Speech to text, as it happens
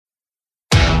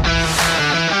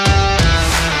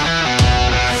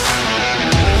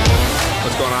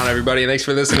everybody. Thanks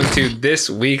for listening to this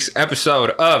week's episode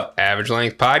of Average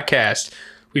Length Podcast.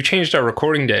 We've changed our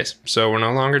recording days, so we're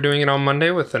no longer doing it on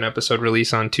Monday with an episode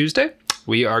release on Tuesday.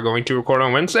 We are going to record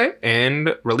on Wednesday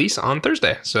and release on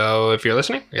Thursday. So if you're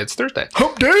listening, it's Thursday.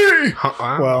 Hump day!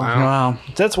 Wow.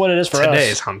 That's what it is for us. Today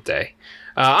is Hump Day.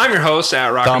 I'm your host at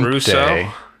Rock and Russo, Day.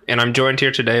 and I'm joined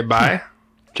here today by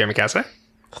Jeremy Casse,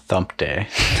 Thump day.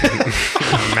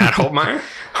 Matt Holtmeyer,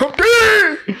 Hump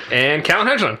day! and Callan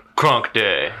Hedgeland. Crunk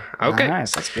Day. Okay.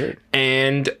 Nice, that's good.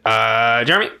 And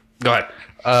Jeremy, go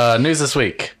ahead. News this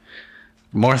week.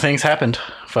 More things happened,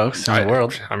 folks, in the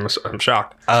world. I'm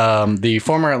shocked. The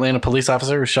former Atlanta police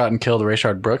officer who shot and killed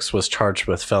Rayshard Brooks was charged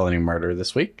with felony murder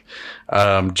this week.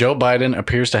 Joe Biden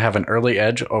appears to have an early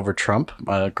edge over Trump.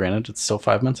 Granted, it's still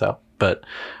 5 months out. But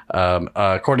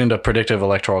according to predictive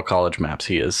electoral college maps,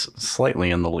 he is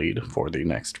slightly in the lead for the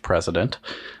next president.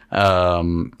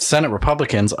 Senate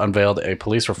Republicans unveiled a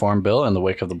police reform bill in the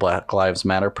wake of the Black Lives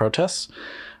Matter protests.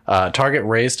 Target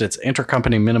raised its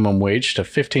intercompany minimum wage to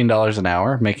 $15 an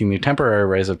hour, making the temporary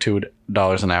raise of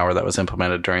 $2 an hour that was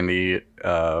implemented during the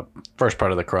first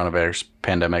part of the coronavirus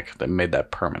pandemic that made that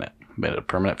permanent, made it a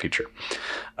permanent feature.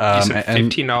 You said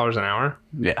 $15 an hour?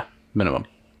 Yeah, minimum.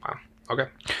 Wow. Okay.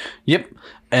 Yep.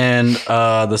 And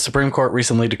the Supreme Court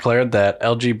recently declared that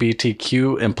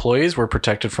LGBTQ employees were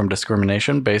protected from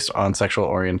discrimination based on sexual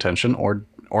orientation or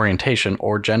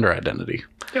gender identity.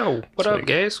 Yo, what up,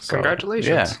 gays? Congratulations.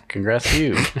 Yeah, congrats to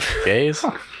you, gays.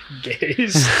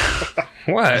 Gays?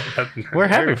 What? We're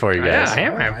happy for you guys. Yeah, I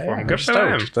am happy for them. Good for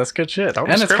them. Stoked. That's good shit. Don't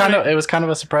And discriminate. it was kind of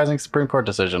a surprising Supreme Court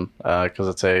decision because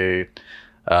it's a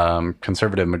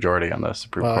conservative majority on the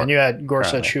Supreme Court. And you had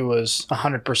Gorsuch, currently. who was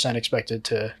 100% expected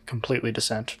to completely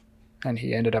dissent, and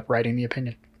he ended up writing the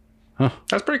opinion.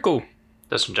 That's pretty cool.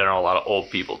 Just in general, a lot of old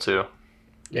people too.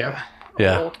 Yeah.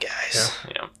 Yeah. Old guys.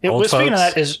 Yeah. Old Speaking of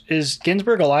folks. that, is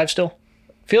Ginsburg alive still?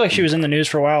 I feel like she was in the news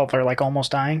for a while, for like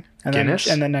almost dying, and Guinness?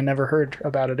 then I never heard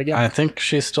about it again. I think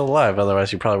she's still alive.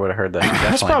 Otherwise, you probably would have heard that. She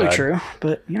That's definitely probably died. true,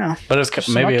 but you know. But it was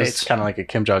some maybe it's updates. kind of like a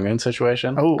Kim Jong Un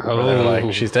situation. Oh, Where they were Oh.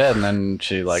 like, she's dead, and then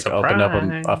she like opened up a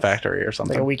Surprise. factory or like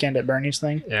something. a Weekend at Bernie's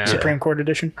thing. Yeah. Supreme Court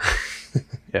edition.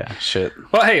 Yeah, shit.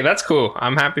 Well, hey, that's cool.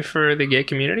 I'm happy for the gay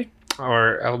community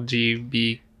or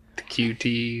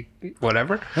LGBTQT,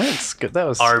 whatever. That's good. That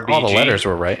was RBG. all the letters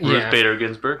were right. Yeah. Ruth Bader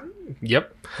Ginsburg.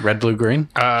 Yep. Red, blue, green.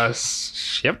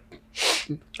 Yep.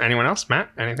 Anyone else? Matt?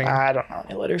 Anything? I don't know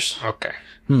any letters. Okay.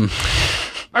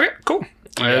 Okay, cool.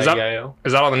 Is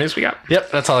that all the news we got?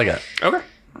 Yep, that's all I got. Okay.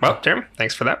 Well, Jeremy,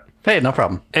 thanks for that. Hey, no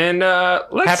problem. And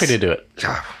let's... Happy to do it.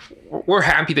 We're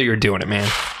happy that you're doing it, man.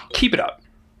 Keep it up.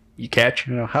 You catch?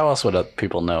 You know, how else would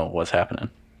people know what's happening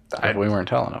if we weren't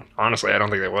telling them? Honestly, I don't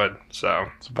think they would. So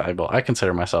It's valuable. I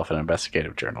consider myself an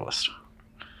investigative journalist.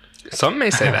 some may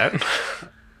say that.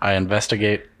 I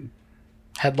investigate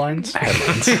Headlines.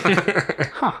 headlines,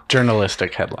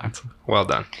 journalistic headlines. Well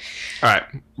done. All right,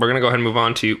 we're gonna go ahead and move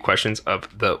on to questions of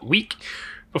the week.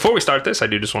 Before we start this, I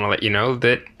do just want to let you know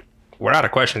that we're out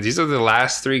of questions. These are the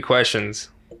last 3 questions.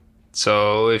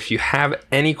 So if you have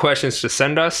any questions to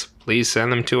send us, please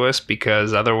send them to us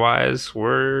because otherwise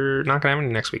we're not gonna have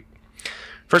any next week.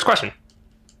 First question,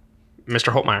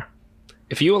 Mr. Holtmeyer.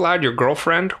 If you allowed your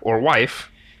girlfriend or wife,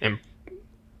 in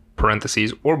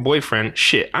parentheses, or boyfriend,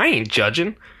 shit, I ain't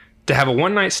judging, to have a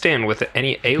one-night stand with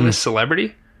any A-list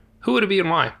celebrity, who would it be and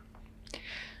why?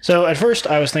 So at first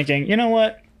I was thinking, you know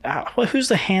what? Who's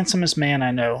the handsomest man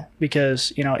I know?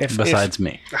 Because, you know, Besides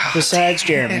me. besides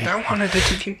Jeremy. I wanted it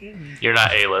to be... You're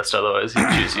not A-list, otherwise he'd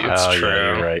choose you. Oh, true.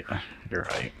 yeah, you're right. You're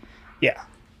right. Yeah.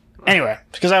 Anyway,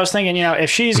 because I was thinking, you know, if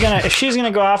she's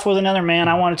gonna go off with another man,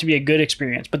 I want it to be a good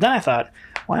experience. But then I thought,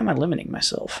 why am I limiting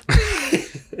myself?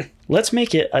 Let's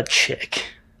make it a chick.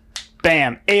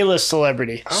 Bam, A-list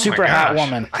celebrity, Oh super my hot gosh.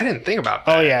 woman. I didn't think about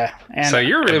that. Oh yeah, and So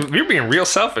you're being real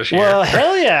selfish here. well,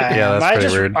 hell yeah. Yeah, that's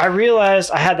pretty rude. I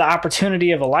realized I had the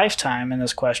opportunity of a lifetime in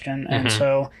this question, and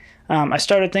so I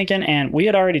started thinking, and we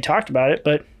had already talked about it,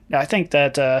 but I think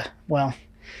that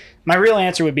my real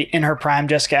answer would be in her prime,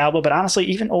 Jessica Alba. But honestly,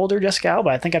 even older Jessica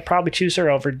Alba, I think I'd probably choose her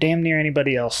over damn near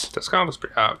anybody else. This combo's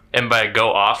pretty hot. And by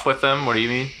go off with them, what do you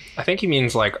mean? I think he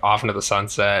means like off into the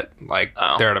sunset, like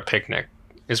Oh. they're at a picnic,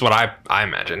 is what I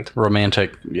imagined.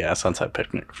 Romantic, yeah, sunset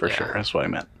picnic for Yeah. sure. That's what I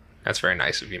meant. That's very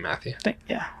nice of you, Matthew.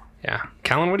 Yeah. Yeah.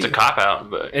 Callan, what do It's you a cop-out,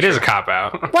 but It is a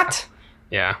cop-out. What?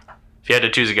 Yeah. if you had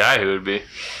to choose a guy, who would it be?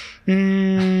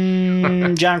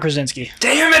 John Krasinski.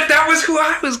 Damn it, that was who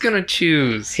I was gonna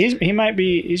choose. He might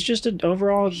be. He's just an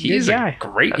overall He's good a guy.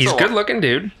 great. That's He's a a good looking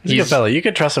dude. He's a good fella. You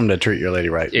could trust him to treat your lady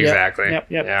right. Exactly. Yep.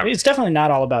 Yeah. It's definitely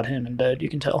not all about him in bed. You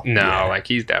can tell. No, Yeah. like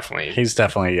he's definitely He's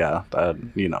definitely,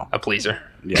 a pleaser.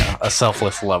 a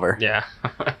selfless lover. Yeah.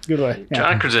 Good way. Yeah.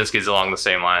 John Krasinski's along the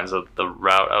same lines of the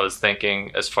route I was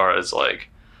thinking, as far as like,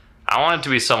 I want it to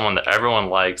be someone that everyone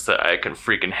likes that I can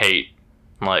freaking hate,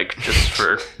 like just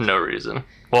for no reason.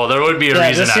 Well, there would be a Yeah,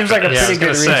 reason. this seems after like a this. pretty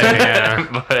good say, reason.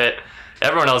 yeah. But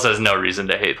everyone else has no reason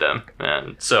to hate them,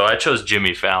 and so I chose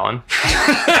Jimmy Fallon.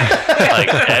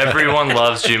 Like everyone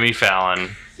loves Jimmy Fallon,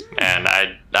 and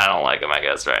I don't like him, I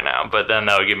guess, right now. But then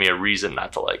that would give me a reason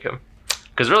not to like him,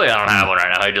 because really I don't have one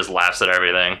right now. He just laughs at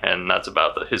everything, and that's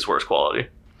about his worst quality.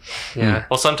 Yeah.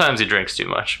 Well, sometimes he drinks too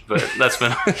much, but that's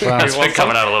been Well, it's been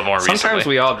coming out a little more recently. Sometimes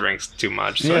we all drink too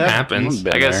much, so it happens.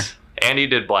 been I guess Andy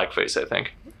did blackface, I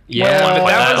think. Yeah, Well, but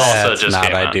that that was also That's just not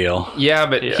came out. ideal. yeah,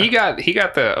 but Yeah. he got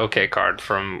the okay card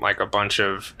from like a bunch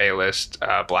of A-list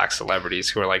black celebrities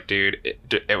who were like, dude,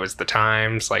 it was the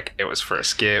times, like it was for a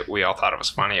skit. We all thought it was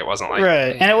funny. It wasn't like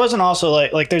Right. And it wasn't also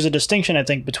like there's a distinction, I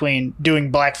think, between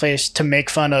doing blackface to make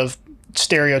fun of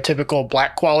stereotypical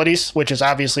black qualities, which is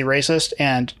obviously racist,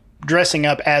 and dressing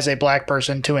up as a black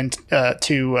person to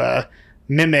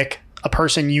mimic a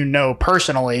person you know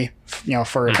personally,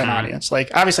 for an audience.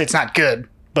 Like obviously it's not good,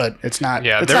 but it's not.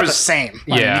 Yeah, it's there not the was- same.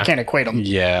 I mean, yeah. you can't equate them.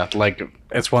 Yeah, like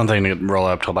it's one thing to roll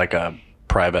up to like a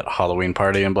private Halloween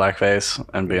party in blackface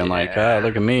and being like, Yeah.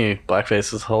 look at me,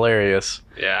 blackface is hilarious.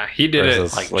 yeah, he did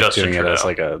Versus like like Justin doing it as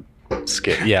Trudeau. like a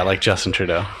skit. Yeah, like Justin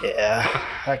Trudeau. Yeah,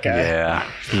 that guy. Yeah,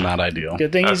 not ideal.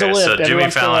 Good thing he's a Okay, lip. so Jimmy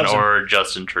Everyone still Fallon loves him. or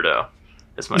Justin Trudeau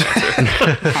is my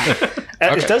answer.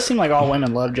 It does seem like all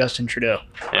women love Justin Trudeau.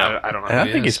 Yeah. I don't know. I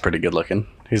who think he he's is. pretty good looking.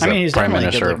 He's I mean, the he's Prime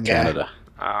definitely a Minister of good-looking guy. Canada.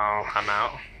 Oh, I'm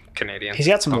out. Canadian. He's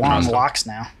got some Don't long trust him. locks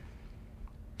now.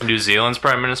 New Zealand's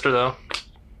prime minister, though.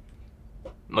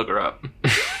 Look her up.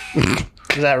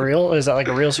 Is that real? Is that like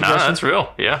a real No, suggestion? that's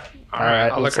real. Yeah. All right,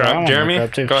 I'll look let's- her I up. wanna Jeremy, look her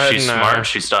up, too. go ahead She's and smart.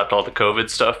 She stopped all the COVID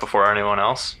stuff before anyone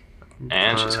else.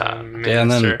 And she's hot. Yeah, and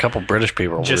then a couple British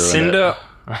people. ruined it. Jacinda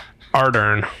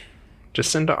Ardern.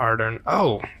 Jacinda Ardern.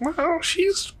 Oh, well,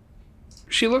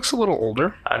 she looks a little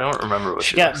older. I don't remember what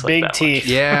she got looks big like that teeth.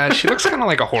 Yeah, she looks kind of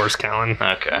like a horse, Callan.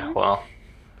 much. Okay, well,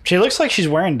 She looks like she's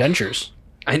wearing dentures.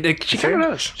 I think she kind of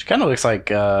does. She kind of looks like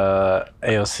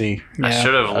AOC, I Yeah.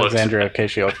 should have looked. Alexandria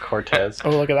Ocasio-Cortez.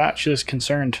 Oh, look at that. She looks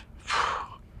concerned.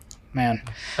 Man,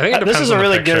 I think it this depends is a on the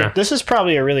really picture. good. This is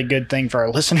probably a really good thing for our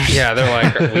listeners. Yeah, they're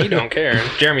like, we don't care.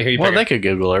 Jeremy, who you Well, they picking? could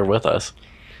Google her with us.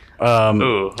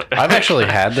 Ooh. I've actually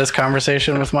had this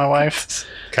conversation with my wife,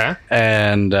 Okay.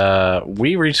 and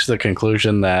we reached the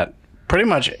conclusion that pretty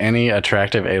much any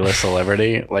attractive A-list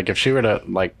celebrity, like if she were to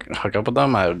like hook up with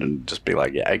them, I would just be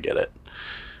like, yeah, I get it.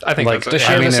 I think Like, that's Does she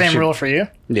I have mean, the if same she- rule for you?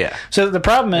 Yeah. So the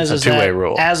problem is It's a that two-way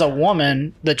rule. as a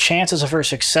woman, the chances of her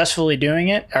successfully doing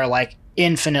it are like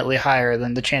infinitely higher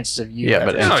than the chances of you. Yeah, ever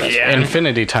but Oh, successfully. yeah.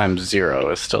 infinity times 0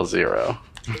 is still 0.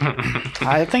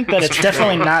 I think that it's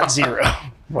definitely not 0.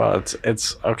 Well,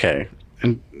 it's okay.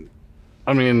 And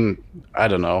I mean, I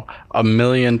don't know.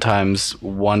 1,000,000 times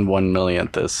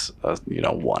 1/1,000,000th is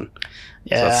 1.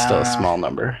 Yeah, So that's still a I don't know. small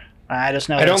number. I just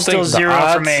know I don't it's still think the 0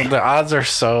 odds, for me. The odds are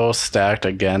so stacked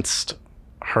against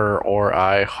her or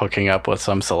I hooking up with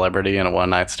some celebrity in a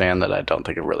one night stand that I don't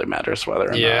think it really matters whether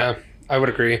or Yeah, not. I would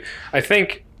agree. I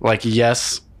think Like,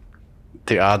 yes,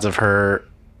 the odds of her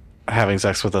having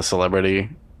sex with a celebrity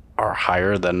are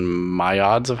higher than my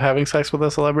odds of having sex with a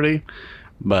celebrity,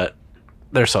 but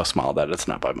they're so small that it's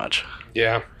not by much.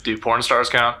 yeah. Do porn stars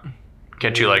count?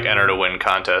 Can't you like enter to win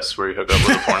contests where you hook up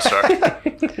with a porn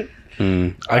star?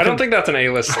 I don't think that's an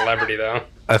A-list celebrity though.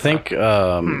 I think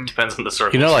Depends on the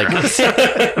circle.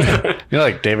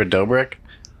 like David Dobrik.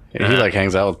 He like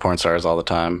hangs out with porn stars all the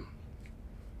time.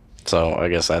 So I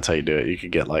guess that's how you do it. You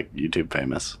could get like YouTube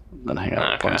famous and hang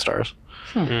out with porn Okay. stars.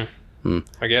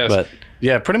 I guess. But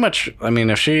yeah, pretty much. I mean,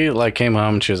 if she like came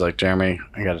home and she was like, "Jeremy,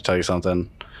 I got to tell you something.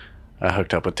 I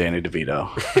hooked up with Danny DeVito."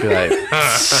 Be like,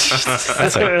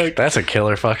 that's a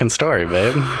killer fucking story,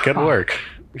 babe. Good work.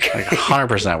 Like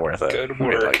 100% worth it. Good I'd be,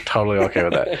 work. like totally okay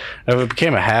with that. If it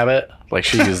became a habit, like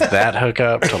she used that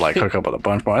hookup to like hook up with a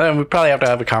bunch more, then we probably have to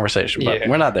have a conversation. But Yeah.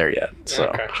 we're not there yet. So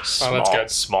Okay. Oh, small, that's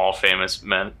good. small famous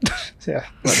men. Yeah.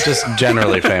 just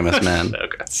generally famous men,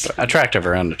 Okay. attractive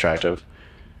or unattractive.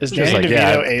 Is Just Danny like,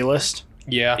 yeah, DeVito A-list?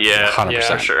 Yeah. Yeah, 100%.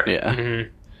 for sure. Yeah. Mhm.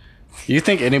 You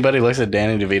think anybody looks at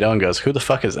Danny DeVito and goes, "Who the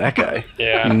fuck is that guy?"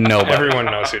 Yeah. Nobody. Everyone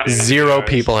knows who Danny Zero DeVito is.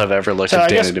 people have ever looked So I at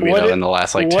guess Danny DeVito in the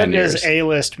last like 10 What years. does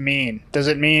A-list mean? Does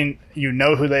it mean you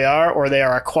know who they are or they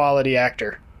are a quality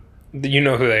actor? You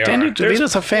know who they are. Danny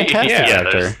DeVito's a fantastic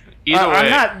actor. Either way, I'm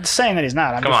not saying that he's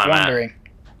not. I'm Come just on, Matt. wondering.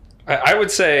 I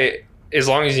would say as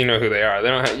long as you know who they are. They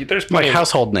don't have, there's Like plenty of,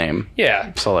 household name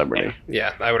yeah, celebrity.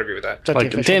 yeah, I would agree with that. Is that the Like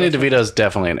official Danny definition? DeVito is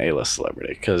definitely an A-list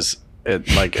celebrity because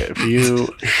if you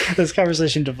This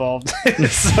conversation devolved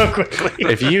so quickly.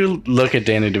 if you look at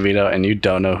Danny DeVito and you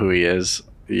don't know who he is,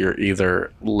 you're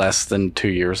either less than 2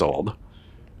 years old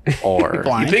or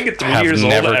Blind. You think at 3 have years old,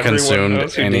 never everyone consumed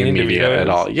knows who any Danny media DeVito at is?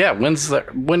 all. Yeah,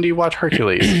 when do you watch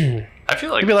Hercules? You'd I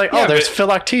feel like be like, Yeah, there's but-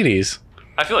 Philoctetes.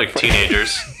 I feel like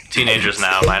teenagers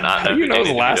now might not know How do you who know his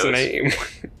Danny last DeVito is.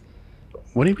 name?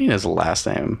 What do you mean his last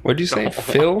name? What'd you say?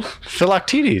 Phil?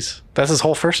 Philoctetes. That's his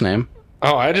whole first name.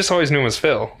 Oh, I just always knew him as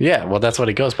Phil. Yeah, well, that's what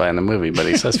he goes by in the movie, but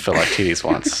he says Philoctetes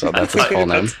once, so that's his full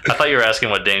name. I thought you were asking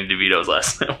what Danny DeVito's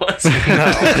last name was.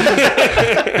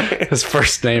 His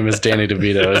first name is Danny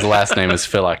DeVito. His last name is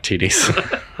Philoctetes.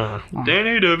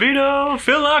 Danny DeVito,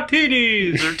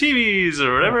 Philoctetes, or TVs,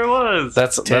 or whatever it was.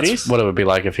 That's Titties? what it would be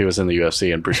like if he was in the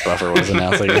UFC and Bruce Buffer was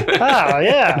announcing it. Oh,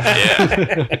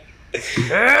 yeah. Yeah.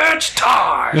 It's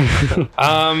time.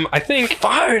 I think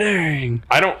Fighting!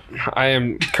 I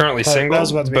am currently single, That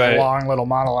was about to be but a long little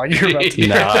monologue. You're about to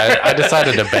No, I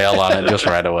decided to bail on it just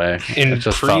right away. In It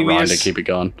just felt wrong to previous- keep it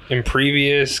going. in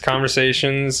previous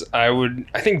conversations, I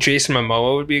think Jason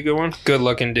Momoa would be a good one. Good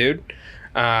looking dude.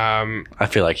 I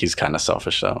feel like he's kind of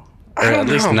selfish, though. Or I don't at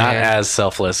least know, not man. as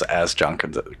selfless as John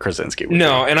Krasinski would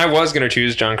No, and I was gonna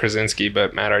choose John Krasinski,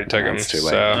 but Matt already took him. That's too late.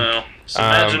 So No. So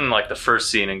imagine like the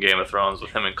first scene in Game of Thrones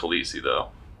with him and Khaleesi, though.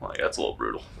 Like that's a little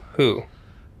brutal. who?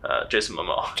 Jason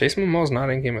Momoa. Jason Momoa's not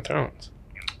in Game of Thrones.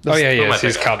 Oh yeah, who am I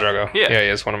he's thinking Khal of? Drogo. Yeah. He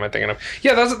is. What am I thinking of?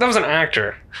 Yeah, that was an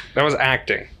actor. That was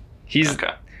acting. He's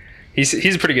Okay. he's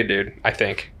a pretty good dude. I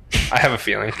think. I have a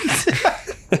feeling.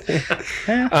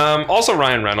 Also,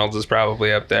 Ryan Reynolds is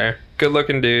probably up there. Good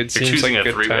looking dude. You're Seems choosing like a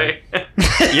a good three-way? time.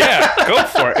 Yeah, go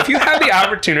for it. If you had the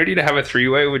opportunity to have a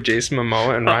 3-way with Jason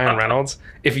Momoa and Ryan Reynolds,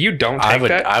 if you don't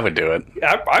take I would do it.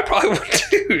 I probably would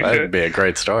too. That'd be a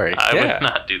great story. I Yeah. would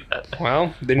not do that.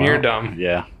 Well, then you're dumb.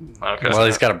 Yeah. Okay. Well,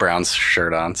 he's got a brown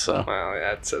shirt on, so Well,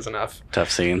 that says enough.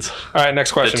 tough scenes. All right, next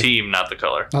the question. team, not the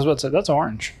color. I was about to say, that's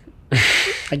orange.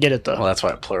 I get it, though. Well, that's why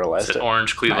I It's pluralized an it.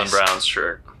 orange Cleveland Nice. Browns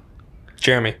shirt.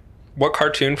 Jeremy, what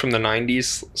cartoon from the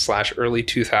 90s / early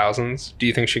 2000s do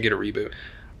you think should get a reboot?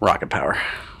 Rocket Power.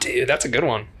 Dude, that's a good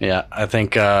one. Yeah, I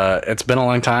think it's been a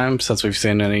long time since we've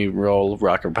seen any real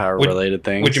Rocket Power related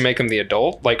things. Would you make them the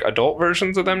adult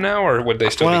versions of them now, or would they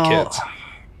still be kids?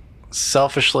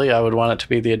 Selfishly, I would want it to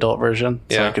be the adult version,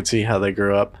 so Yeah. I could see how they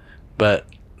grew up. But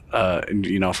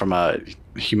from a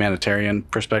humanitarian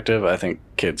perspective, I think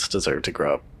kids deserve to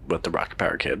grow up with the Rocket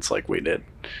Power kids like we did.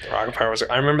 Rocket Power was.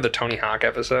 I remember the Tony Hawk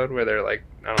episode where they're like,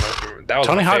 I don't know if you remember. That was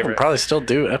Tony my Hawk favorite. would probably still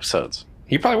do episodes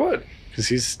He probably would. because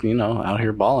he's out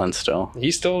here balling still.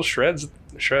 He still shreds.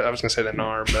 I was gonna say the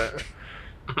gnar, but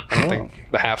I don't think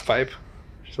the half pipe.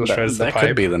 Still shreds the That pipe.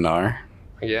 could be the Gnar.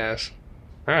 I guess.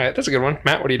 All right, that's a good one.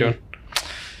 Matt, what are you doing?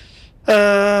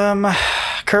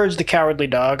 Courage the Cowardly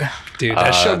Dog. Dude,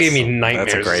 that show gave me that's a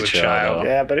nightmares great as a show, child. though.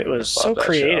 Yeah, but it was so Love that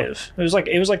creative. It was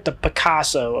like the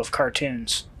Picasso of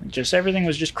cartoons. Just everything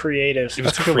was just creative. It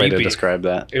was That's a good way to creepy. describe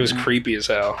that. It was creepy as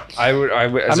hell. As I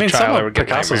mean, a some child, I of would get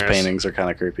Picasso's nightmares. paintings are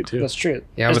kind of creepy too. That's true.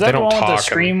 Yeah, Is but that they the don't one with talk the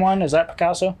Scream and- one? Is that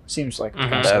Picasso? Seems like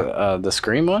Picasso. The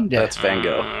Scream one? Yeah. That's Van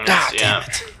Gogh. Ah, yeah. damn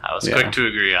it. I was Yeah. quick to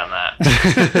agree on that.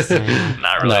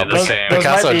 Not really No, the but same. those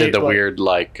Picasso might be, did the like-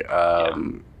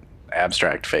 weird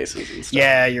abstract faces and stuff.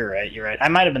 Yeah, you're right. I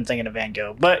might have been thinking of Van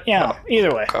Gogh, but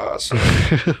either way. Cause.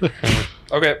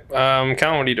 Okay, Calvin,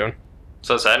 what are you doing?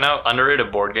 So side note,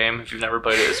 underrated board game. If you've never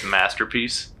played it, is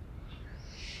Masterpiece.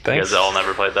 You Thanks. guys all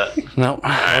never played that? No. All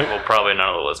right. Well, probably none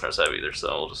of the listeners have either, so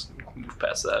we'll just move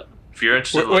past that. If you're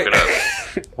interested, Wait, look it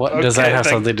up. What does that Okay, have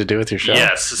thank- something to do with your show?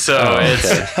 Yes. So Oh,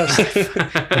 it's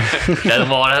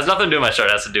well, it has nothing to do with my show.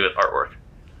 It has to do with artwork.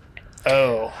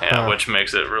 Oh, Yeah, which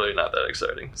makes it really not that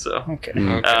exciting. So, okay.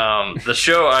 the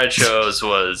show I chose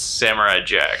was Samurai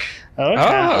Jack.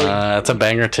 Okay. It's a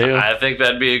banger too. I think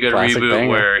that'd be a good Classic reboot banger.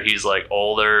 where he's like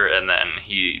older and then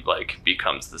he like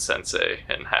becomes the sensei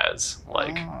and has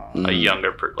like a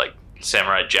younger like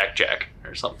Samurai Jack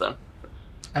or something.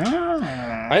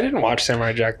 I didn't watch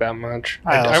Samurai Jack that much.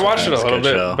 I I also watched it think a it's a little good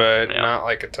bit, show. but Yeah. not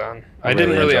like a ton. I I didn't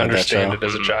really really enjoyed that understand show. it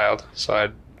as a child, so I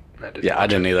didn't. Yeah, I watch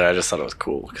didn't it. either. I just thought it was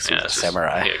cool because he Yeah, was a it's just-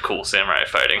 samurai. Yeah, cool samurai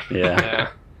fighting. Yeah. Yeah.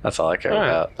 That's all I care All right,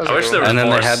 about. that's I a wish good there one. And then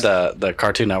more they had the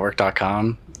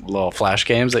CartoonNetwork.com little flash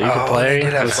games that you could Oh, play they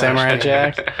did have with flash Samurai games.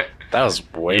 Jack. That was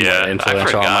way Yeah, more I influential on my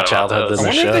forgot about childhood those. than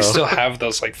I the wonder if they show. still have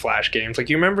those like Flash games. Like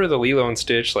you remember the Lilo and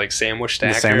Stitch like Sandwich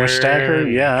Stacker? The Sandwich Stacker?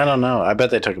 Yeah, I don't know. I bet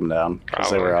they took them down because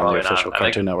they were on Probably the official not. I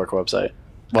Cartoon Network website.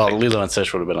 Well, Lilo and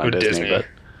Stitch would have been on With Disney, but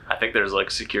I think there's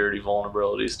like security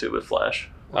vulnerabilities too with Flash.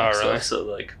 Oh, really? So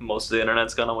like most of the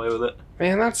internet's gone away with it.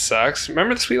 Man, that sucks.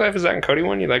 Remember the Sweet Life of Zack and Cody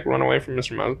one? You like run away from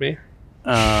Mr. Mosby?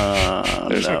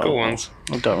 There's some cool ones.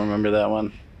 I don't remember that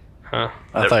one. Huh?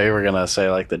 I thought you were gonna say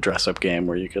like the dress-up game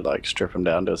where you could like strip him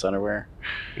down to his underwear.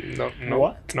 No.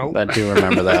 What? No. I do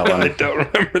remember that I one. don't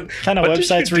remember. Kind of What did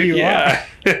websites you were do? you Yeah.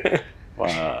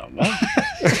 Wow. Well,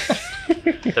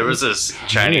 There was this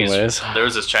Chinese. Anyways. There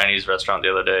was this Chinese restaurant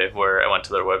the other day where I went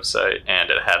to their website and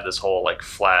it had this whole like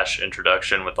Flash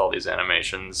introduction with all these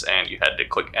animations, and you had to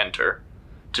click enter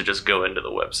to just go into the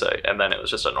website, and then it was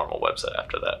just a normal website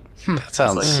after that. that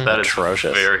sounds That is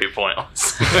atrocious. very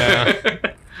pointless. Yeah.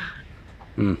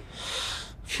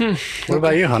 What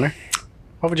about you, Hunter?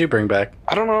 What would you bring back?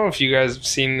 I don't know if you guys have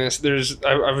seen this.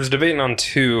 I was debating on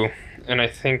two, and I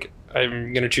think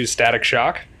I'm gonna choose Static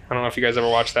Shock. I don't know if you guys ever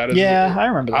watched that. Yeah, I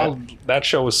remember that. That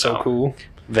show was so No. cool.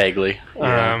 Vaguely.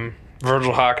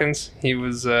 Virgil Hawkins. He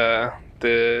was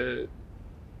it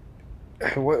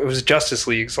was Justice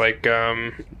League's like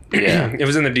Yeah. it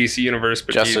was in the DC universe,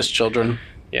 but Justice Children.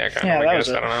 yeah, kind Yeah, of. that I was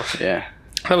guess it. I don't know. Yeah.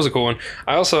 That was a cool one.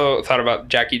 I also thought about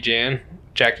Jackie Chan.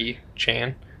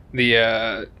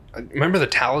 The remember the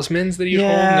talismans that he'd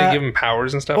hold and Yeah. they give him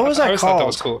powers and stuff. What was I that always thought that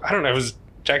was called? cool. I don't know. It was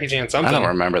Jackie Chan something. I don't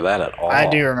remember that at all. I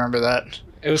do remember that.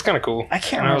 It was kind of cool. I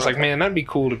can't And I was remember like, man, that'd be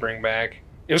cool to bring back.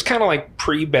 It was kind of like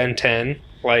pre Ben 10.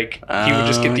 Like he would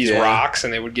just get these yeah. rocks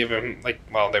and they would give him like,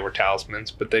 well, they were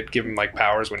talismans, but they'd give him like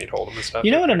powers when he'd hold them and stuff.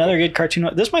 You know what? Another good cartoon.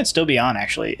 This might still be on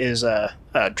actually. Is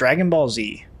Dragon Ball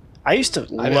Z. I used to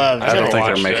love. I I never don't think they're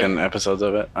watched making episodes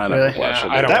of it. I never Really? watched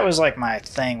Yeah, it. I don't- That was like my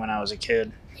thing when I was a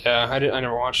kid. Yeah, I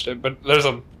never watched it, but there's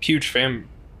a huge fan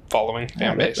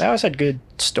base. They always had good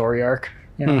story arc.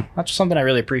 You know, that's something I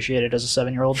really appreciated as a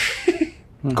 7-year-old.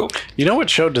 Cool. You know what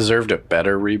show deserved a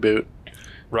better reboot?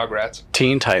 Rugrats.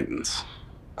 Teen Titans.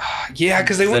 Yeah,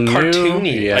 because they went The new-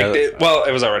 cartoony. yeah. Like well,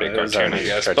 it was already It was cartoony, already I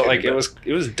guess, cartoony, but like but-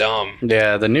 it was dumb.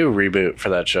 Yeah, the new reboot for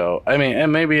that show. I mean,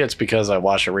 and maybe it's because I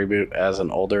watched a reboot as an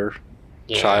older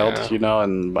child, you know,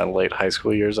 in my late high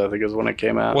school years, I think is when it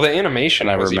came out. Well, the animation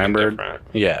And I was remembered- even different.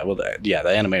 Yeah, well, the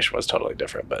animation was totally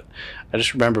different, but I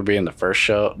just remember being the first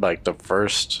show, like the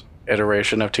first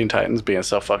iteration of Teen Titans being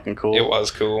so fucking cool. It was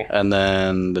cool. And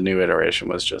then the new iteration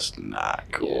was just not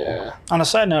cool. Yeah. On a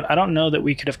side note, I don't know that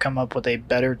we could have come up with a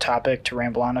better topic to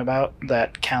ramble on about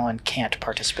that Callan can't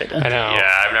participate in. I know.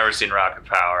 Yeah, I've never seen Rocket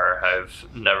Power. I've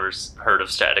never heard of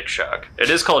Static Shock. It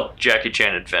is called Jackie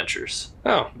Chan Adventures,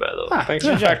 Oh, by the way. thanks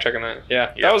good for job. fact checking that.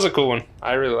 Yeah, Yeah. that was a cool one.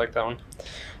 I really like that one.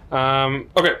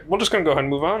 Okay, we're just gonna go ahead and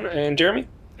move on. And Jeremy,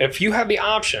 if you had the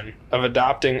option of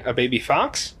adopting a baby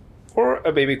fox or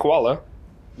a baby koala,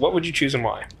 what would you choose and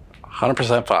why?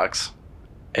 100% fox.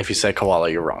 If you say koala,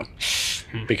 you're wrong.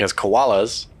 Because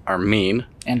koalas are mean,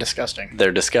 And disgusting.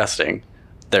 they're disgusting,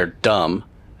 they're dumb,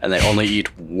 and they only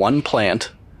eat one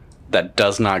plant that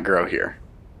does not grow here.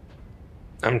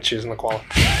 I'm choosing the koala.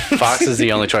 Fox is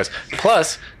the only choice.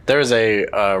 Plus, there's a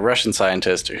Russian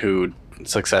scientist who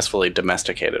successfully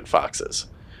domesticated foxes,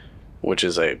 which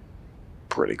is a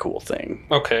pretty cool thing.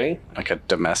 Okay, Like a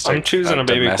domestic. I'm choosing a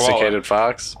baby koala. domesticated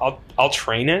fox. I'll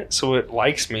train it so it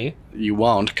likes me. You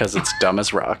won't because it's dumb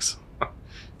as rocks.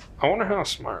 I wonder how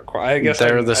smart koala. I guess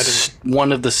They're I the didn't-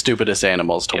 one of the stupidest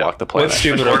animals to Yeah. walk the planet. What's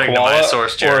stupid? According to koala my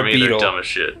source, or a Jeremy, they're beetle? dumb as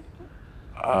shit.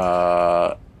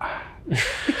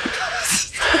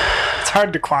 It's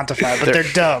hard to quantify, but they're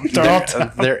dumb. They're all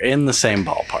dumb. They're in the same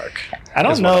ballpark. I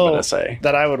don't is what I'm know gonna say.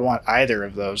 that I would want either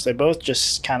of those. They both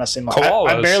just kind of seem like Koalas.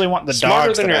 I barely want the smarter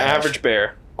dogs than that your I have. average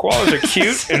bear. Koalas are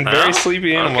cute and very Oh,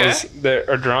 sleepy animals that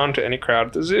are drawn to any crowd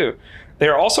at the zoo. They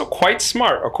are also quite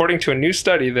smart, according to a new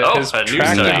study that Oh, has a new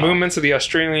tracked the study. movements of the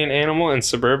Australian animal in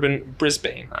suburban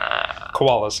Brisbane.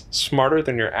 Koalas, smarter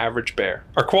than your average bear.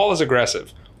 Are koalas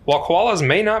aggressive? While koalas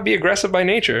may not be aggressive by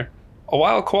nature, a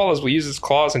wild koala will use its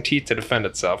claws and teeth to defend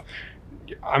itself.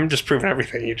 I'm just proving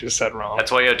everything you just said wrong.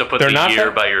 That's why you have to put They're the not year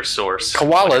that- by your source.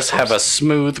 Koalas have a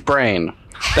smooth brain.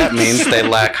 That means they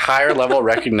lack higher level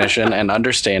recognition and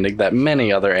understanding that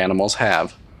many other animals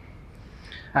have.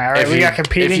 All right, If we you- got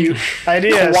competing if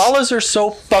ideas. Koalas are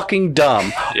so fucking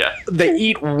dumb. Yeah. They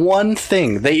eat one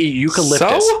thing. They eat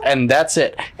eucalyptus, So? and that's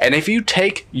it. And if you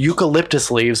take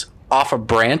eucalyptus leaves off a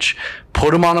branch,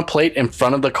 put them on a plate in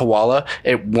front of the koala,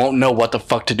 it won't know what the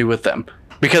fuck to do with them.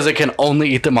 because it can only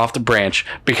eat them off the branch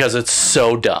because it's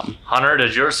so dumb. Hunter,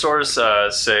 did your source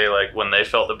say like when they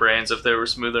felt the brains if they were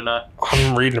smooth or not?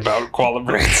 I'm reading about koala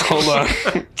brains. Hold on.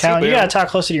 Cal, So you gotta talk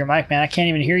closer to your mic, man. I can't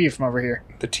even hear you from over here.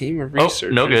 the team of Oh,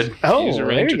 researchers no good. Oh, use a there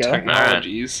range you of go.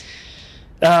 technologies.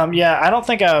 Yeah, I don't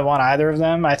think I would want either of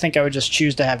them. I think I would just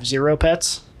choose to have 0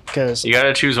 pets because. You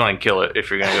gotta choose one and kill it if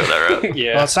you're gonna go that route.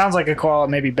 Yeah. Well, it sounds like a koala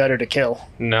may be better to kill.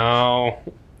 No.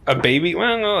 A baby?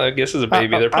 Well, no, I guess as a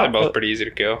baby, they're probably both pretty easy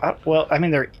to kill. Well, I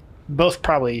mean, they're both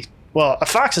probably. Well, a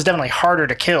fox is definitely harder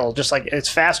to kill, just like it's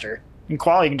faster. In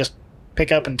koala, you can just pick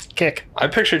up and kick. I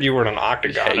pictured you were in an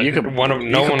octagon. Yeah, you and could-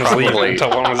 no you one could was leaving probably- until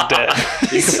one was dead.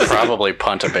 You could probably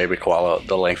punt a baby koala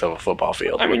the length of a football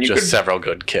field I mean, with you just could- several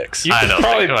good kicks. You I could don't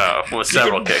probably- think with You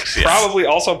several could kicks. Yes. Probably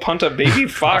also punt a baby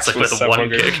fox It's like with with several one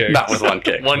good kick. kicks. Not with one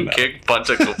kick. One no. kick, punch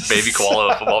a baby koala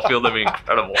on a football field. That'd be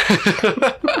incredible.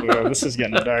 Whoa, this is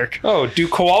getting dark. Oh, do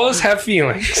koalas have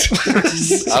feelings?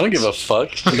 I don't give a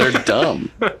fuck. They're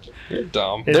dumb. You're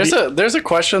dumb. There's a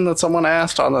question that someone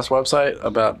asked on this website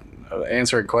about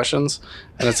answering questions,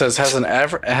 and it says, has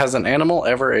an animal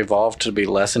ever evolved to be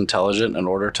less intelligent in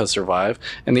order to survive?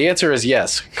 And the answer is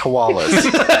yes, koalas.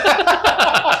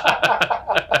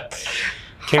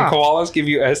 Can koalas give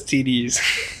you STDs?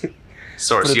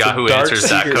 Source But it's a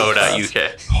dark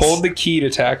yahooanswers.co.uk. Hold the key to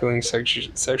tackling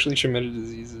sexually transmitted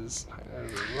diseases.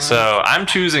 So I'm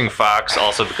choosing fox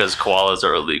also because koalas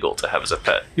are illegal to have as a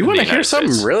pet. You in want the to hear United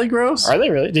something States. really gross? Are they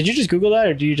really? Did you just Google that,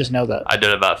 or do you just know that? I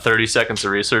did about 30 seconds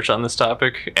of research on this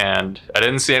topic, and I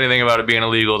didn't see anything about it being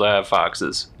illegal to have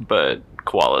foxes. But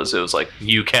koalas, it was like,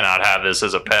 you cannot have this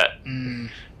as a pet.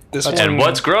 This And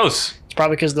what's gross? It's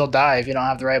probably because they'll die if you don't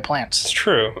have the right It's plants.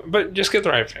 true, but just get the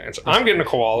right plants. I'm getting a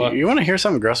koala. You want to hear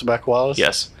something gross about koalas?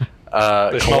 Yes.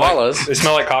 They smell like- Koalas, they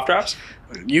smell like cough drops?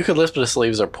 eucalyptus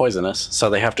leaves are poisonous, so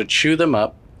they have to chew them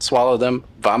up, swallow them,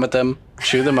 vomit them,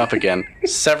 chew them up again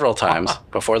several times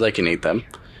before they can eat them.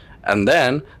 And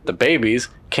then the babies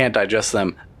can't digest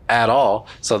them at all,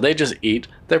 so they just eat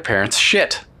their parents'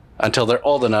 shit until they're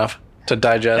old enough to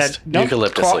digest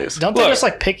eucalyptus leaves. Don't they Look. just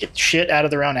like pick shit out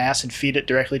of their own ass and feed it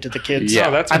directly to the kids? Yeah.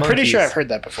 Oh, that's I'm pretty sure monkeys. I've heard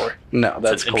that before. No,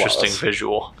 that's That's an interesting koalas.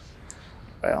 visual.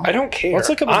 Well, I don't care. Let's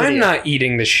look up a I'm video. not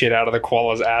eating the shit out of the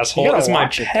koala's asshole. You gotta It's my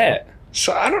watch it, pet.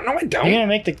 So I don't know. I don't. You're gonna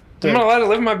make the I'm not allowed to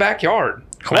live in my backyard.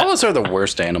 Koalas are the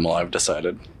worst animal, I've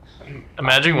decided.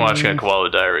 Imagine watching a koala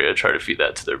diarrhea try to feed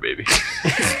that to their baby.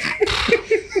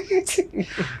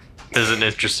 This is an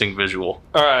interesting visual.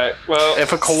 All right. Well,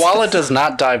 If a koala does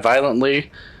not die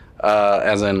violently,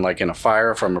 as in like in a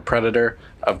fire from a predator,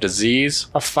 of disease,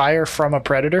 a fire from a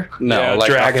predator. no, Yeah, like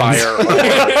dragons. a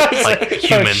fire Like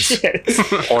humans. Oh,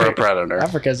 shit. or a predator,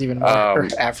 Africa's even more. Or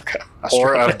Africa. or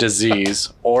Australia. of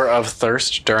disease, or of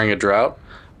thirst during a drought,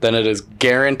 then it is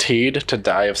guaranteed to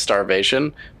die of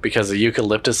starvation because the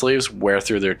eucalyptus leaves wear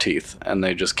through their teeth and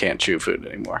they just can't chew food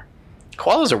anymore.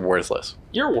 Koalas are worthless.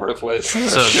 you're worthless.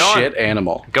 So Shit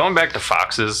animal. going back to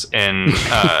foxes in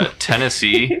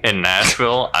Tennessee, in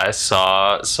Nashville, I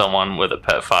saw someone with a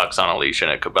pet fox on a leash in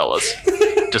a Cabela's,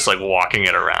 just like walking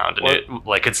it around, and it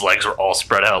like its legs were all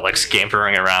spread out, like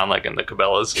scampering around like in the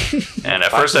Cabela's. And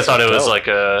at first I thought it was like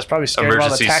a probably scared of all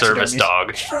the emergency service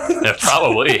dog. Yeah,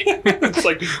 probably. It's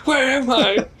like, where am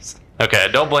I? Okay,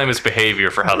 don't blame its behavior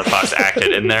for how the fox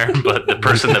acted in there, but the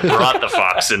person that brought the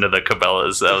fox into the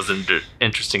Cabela's, that was an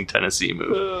interesting Tennessee move.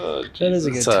 That is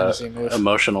a good It's Tennessee a move.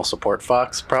 emotional support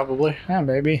fox, probably. Yeah,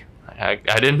 baby. I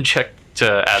didn't check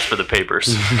to ask for the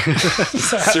papers.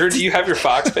 Sir, do you have your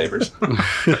Fox papers?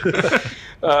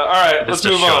 All right, let's Just to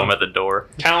move show on. them at the door.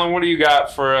 Callan, what do you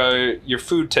got for your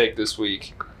food take this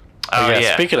week? Oh,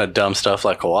 yeah. Speaking of dumb stuff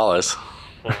like koalas,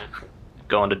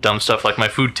 Going to dumb stuff like my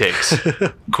food takes.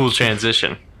 Cool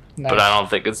transition. But I don't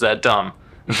think it's that dumb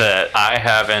that I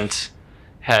haven't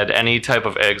had any type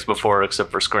of eggs before except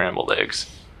for scrambled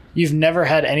eggs. You've never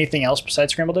had anything else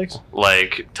besides scrambled eggs?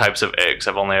 Like types of eggs.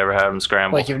 I've only ever had them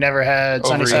scrambled. Like you've never had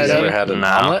sunny Ovaries. side you up? ever had an No.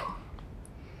 omelet?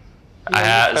 I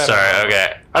had, sorry,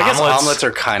 okay. I guess omelets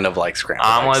are kind of like scrambled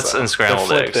eggs, omelets though. and The scrambled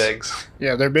flipped eggs. eggs.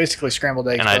 Yeah, they're basically scrambled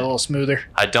eggs, And but I- a little smoother.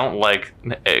 I don't like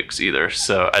eggs either,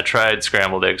 so I tried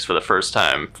scrambled eggs for the first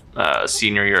time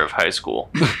senior year of high school,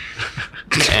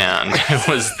 and it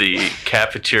was the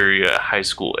cafeteria high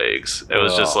school eggs. It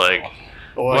was just like,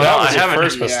 Boy, Well, that was I your haven't-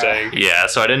 first yeah. mistake. yeah.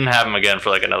 So I didn't have them again for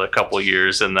like another couple of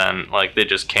years, and then like they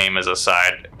just came as a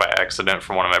side by accident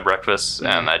from one of my breakfasts,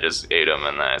 and I just ate them,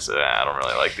 and then I said, I don't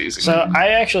really like these. So I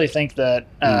actually think that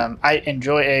I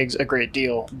enjoy eggs a great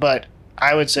deal, but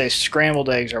I would say scrambled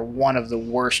eggs are one of the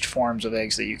worst forms of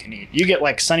eggs that you can eat. You get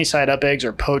like sunny side up eggs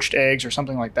or poached eggs or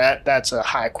something like that. That's a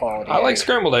high quality. I like egg.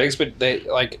 scrambled eggs, but they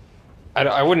like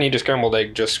I wouldn't eat a scrambled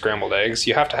egg just scrambled eggs.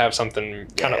 You have to have something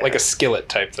kind of like a skillet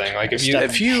type thing. Like if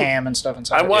you ham and stuff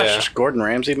inside. I watched Gordon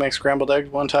Ramsay make scrambled eggs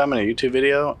one time in a YouTube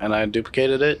video, and I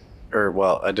duplicated it.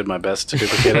 I did my best to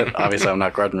duplicate it. Obviously, I'm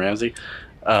not Gordon Ramsay.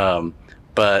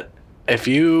 But if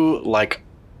you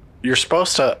you're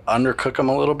supposed to undercook them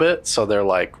a little bit so they're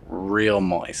like real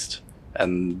moist,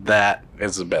 and that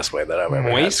is the best way that I've ever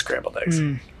had scrambled eggs.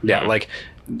 Yeah, like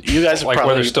you guys like probably,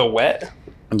 where they're still wet.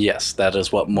 Yes, that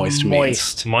is what moist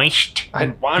means. Moist. I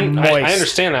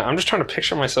understand that. I'm just trying to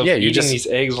picture myself eating these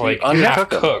eggs like half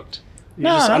cooked.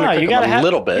 No, you gotta have a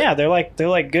little bit. Yeah, they're like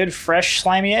good, fresh,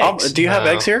 slimy eggs. Do you have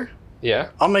eggs here? Yeah.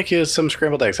 I'll make you some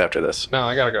scrambled eggs after this. No,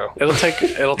 I gotta go. It'll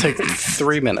take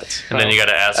 3 minutes. And then you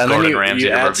gotta ask And Gordon then Ramsay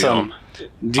to add review some. them.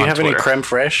 Do you have any creme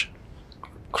fraiche?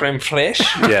 Creme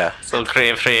fraiche? Yeah. So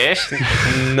creme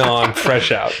fraiche. No, I'm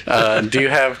fresh out. Do you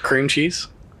have cream cheese?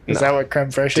 Is that what creme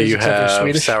fraiche Do is? you except for have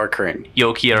Swedish? sour cream?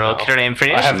 Yolk creme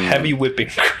fraiche. I have heavy whipping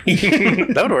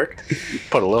cream. That would work.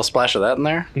 Put a little splash of that in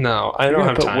there. No, I don't You're have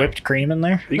gonna put time. whipped cream in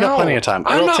there? You got plenty of time.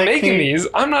 I'm It'll not take making me- these.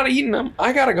 I'm not eating them.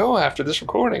 I gotta go after this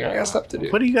recording. I got stuff to do.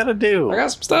 What do you got to do? I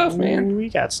got some stuff, man. We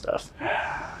got stuff.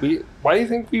 Why do you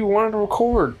think we wanted to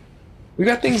record? We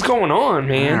got things going on,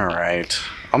 man. All right.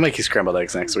 I'll make you scrambled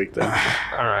eggs next week then.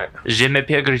 All right. Je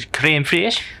m'appelle creme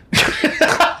fraiche.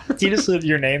 Do you just leave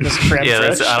your name as creme Yeah,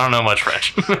 fraiche? I don't know much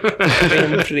French.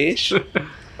 Creme fraiche.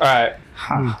 All right.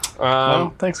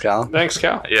 Well, thanks, Colin. Thanks,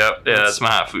 Cal. Yeah, that's my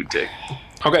hot food take.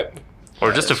 Okay.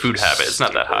 Or just a food habit. It's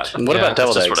not that hot. What Yeah, about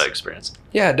deviled That's eggs? just what I experienced.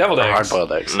 Yeah, deviled eggs.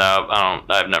 Hard-boiled eggs. No,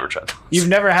 I've never tried those. You've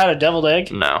never had a deviled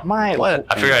egg? No. What?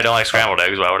 I figure I don't like scrambled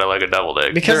eggs. Why would I like a deviled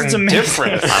egg? Because They're it's amazing.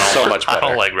 different. I don't, so much I better.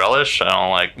 don't like relish. I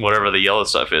don't like whatever the yellow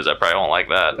stuff is. I probably won't like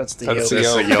that. That's the That's yolk.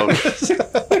 the It's the yolk.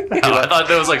 I thought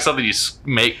that was like something you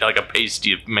make, like a paste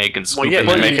you make and scoop Well, yeah, it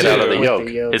you in. make it out of the With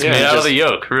yolk. It's Yeah, made out of just- the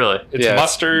yolk, really. It's Yeah, it's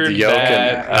mustard, the yolk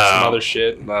that, and, some other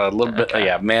shit. A little bit,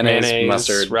 mayonnaise,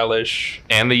 mustard. relish.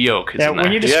 And the yolk. Yeah, in when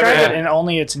there. you Do you ever describe it have- in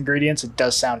only its ingredients, it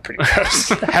does sound pretty gross.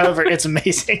 However, it's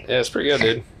amazing. Yeah, it's pretty good,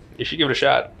 dude. You should give it a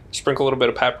shot. Sprinkle a little bit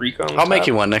of paprika on I'll make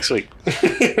you one next week.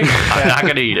 I'm not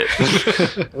going to eat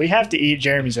it. We have to eat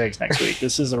Jeremy's eggs next week.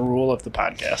 This is a rule of the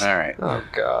podcast. All right. Oh,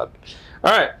 God.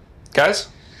 All right, guys.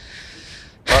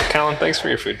 Well, Callan, thanks for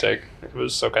your food take. It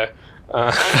was okay.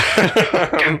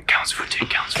 Counts for two,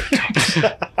 counts for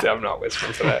two. I'm not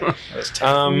whispering for that.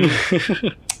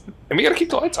 And we got to keep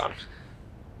the lights on.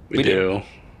 We do.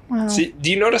 Well, See, do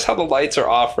you notice how the lights are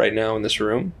off right now in this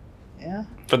room? yeah.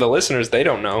 For the listeners, they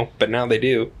don't know, but now they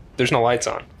do. There's no lights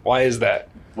on. Why is that?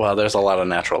 Well, there's a lot of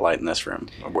natural light in this room.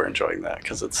 We're enjoying that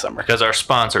because it's summer. Because our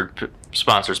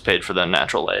sponsors paid for the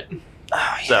natural light.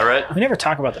 Oh, Is that right? We never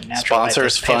talk about the natural light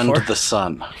Sponsors that's paid fund for. the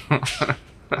sun.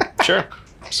 Sure.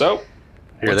 So,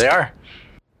 Here they are.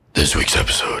 This week's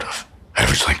episode of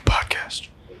Average Length Podcast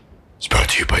is brought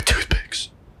to you by Toothpicks.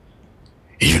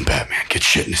 Even Batman gets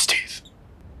shit in his teeth.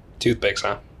 toothpicks,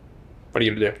 huh? What are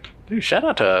you going to do? Dude, shout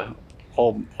out to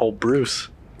old Bruce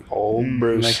Old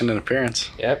Bruce. making an appearance.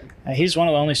 Yep. He's one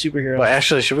of the only superheroes. Well,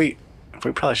 actually, we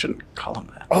probably shouldn't call him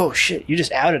that. Oh, shit. You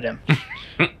just outed him.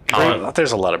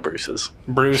 There's a lot of Bruces.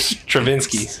 Bruce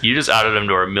Travinsky. You just outed him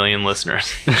to our million listeners.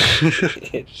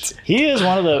 He is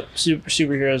one of the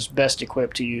superheroes best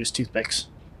equipped to use toothpicks,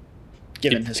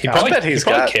 given his He costume. probably, bet he's he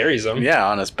probably got- carries them. Yeah,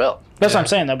 on his belt. That's what I'm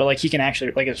saying, though. But, like, he can actually...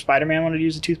 Like, if Spider-Man wanted to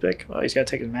use a toothpick, well, he's got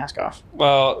to take his mask off.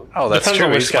 Well, Oh, that's depends true.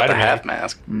 on which He's got the Spider-Man. half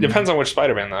mask. Depends on which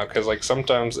Spider-Man, though, because, like,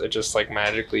 sometimes it just, like,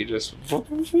 magically just...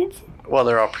 Well,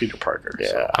 they're all Peter Parker. Yeah.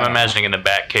 So I'm imagining in the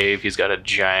Batcave, he's got a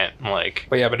giant, like,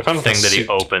 But yeah, but it depends on thing the that he suit.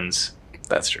 opens.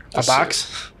 that's true. A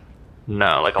box?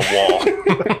 No, like a wall.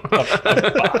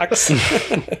 A box.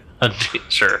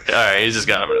 Sure. All right, he's just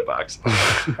got him in a box.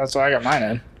 That's what I got mine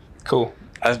in. Cool.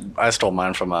 I stole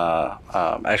mine from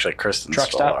actually Kristen Truck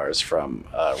stole stop? ours from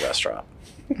a restaurant.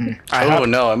 IHOP? Oh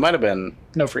no, it might have been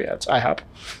No free ads. IHOP.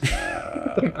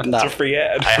 It's no. a free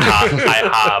ad. I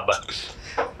hob.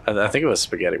 I think it was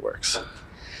Spaghetti Works.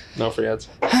 No free ads.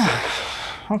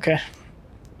 Okay.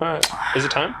 All right. Is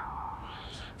it time?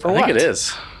 For I what? think it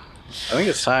is. I think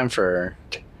it's time for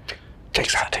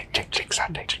Jake's hot take. Jake's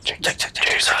hot take.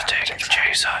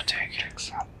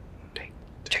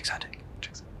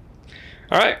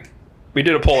 All right. We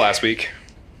did a poll last week,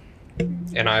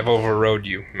 and I've overrode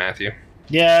you, Matthew.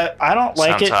 Yeah, I don't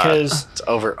like Sounds it hot. because... it's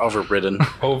overridden.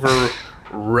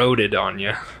 Overroded on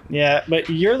you. Yeah, but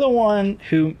you're the one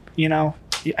who, you know...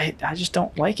 I just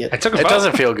don't like it. I took a It vote.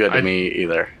 doesn't feel good to me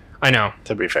either. I know.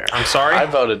 To be fair, I'm sorry. I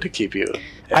voted to keep you.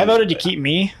 I voted to keep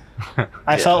me.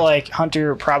 I felt like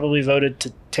Hunter probably voted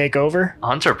to take over.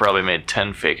 Hunter probably made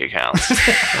 10 fake accounts.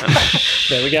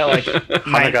 Yeah, we got like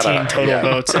 19 total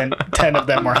votes, and 10 of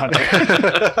them were Hunter.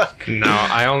 No,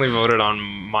 I only voted on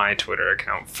my Twitter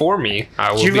account. For me,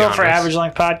 I will Did you be vote honest. for Average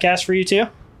Length Podcast for you too?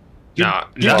 No,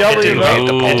 you no, double it your didn't vote?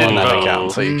 vote. It did didn't not vote.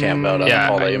 count, so you can't vote on Yeah, the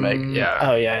poll that you make. Yeah.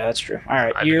 Oh yeah, that's true. All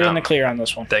right, I you're did in not. the clear on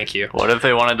this one. Thank you. What if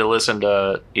they wanted to listen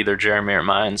to either Jeremy or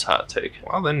mine's hot take?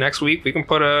 Well, then next week we can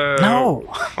put a.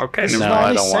 No, Okay. this is No, the I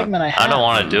only don't want- segment I have. I don't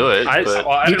want to do it,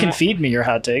 but You can feed me your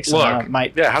hot takes. Look, and I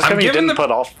might. Yeah, how I'm come you giving didn't the-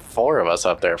 put all 4 of us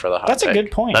up there for the hot That's a take?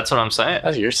 good point. that's what I'm saying.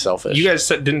 That's you're selfish. You guys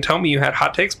didn't tell me you had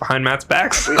hot takes behind Matt's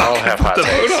backs. We all have hot to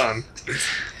takes. vote on.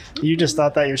 You just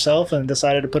thought that yourself and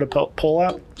decided to put a poll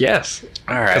out. Yes.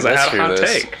 All right, 'Cause I let's had a hear hot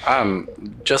this.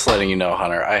 take. Just letting you know,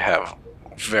 Hunter, I have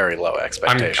very low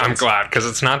expectations. I'm glad because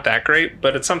it's not that great,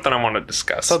 but it's something I want to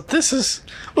discuss. So this is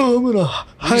Oh, I'm gonna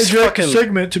hijack the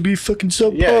segment to be fucking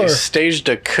subpar. yeah, you staged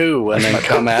a coup and then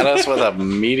come at us with a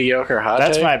mediocre hot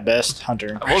That's take. my best Hunter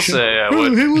I will impression. say I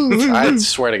would. I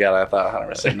swear to God, I thought Hunter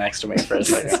was sitting next to me for a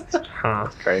second. Huh.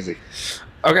 Crazy.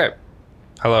 Okay.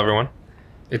 Hello, everyone.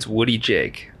 It's Woody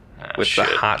Jake with the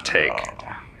shit. hot take.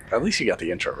 Oh, at least you got the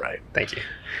intro right. Thank you.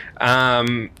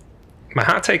 My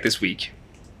hot take this week.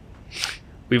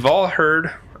 We've all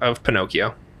heard of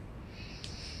Pinocchio,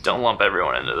 Don't lump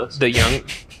everyone into this. the young.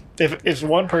 If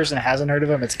one person hasn't heard of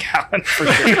him, it's Calvin for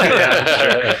sure.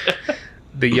 Yeah, sure.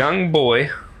 The young boy,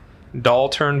 doll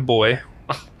turned boy,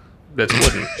 that's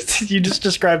wooden. You just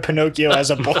described Pinocchio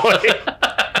as a boy.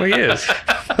 Well, he is.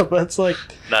 That's like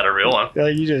Not a real one.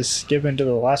 you just skip into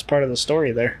the last part of the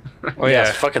story there. Oh Yeah,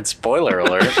 yeah, fucking spoiler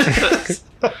alert.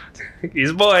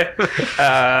 he's a boy.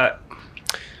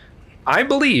 I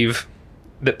believe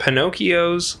that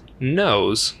Pinocchio's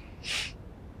nose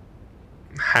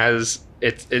has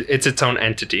it's its own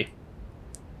entity.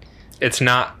 It's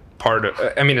not part of.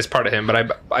 I mean, it's part of him,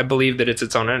 but I believe that it's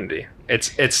its own entity.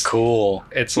 It's Cool.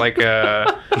 It's like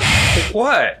a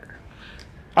what?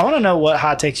 I want to know what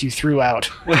hot takes you threw out.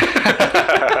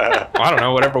 I don't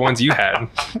know. Whatever ones you had.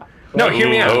 No, hear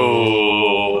me out.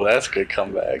 Oh, that's a good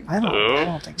comeback. I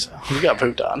don't think so. You got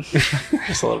pooped on.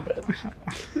 Just a little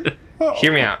bit.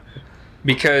 Hear me out.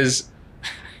 Because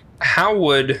how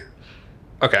would.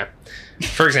 Okay.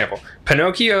 For example,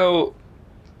 Pinocchio,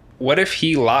 what if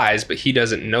he lies, but he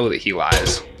doesn't know that he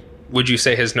lies? Would you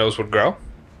say his nose would grow?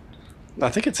 I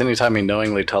think it's anytime he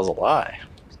knowingly tells a lie.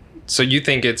 So you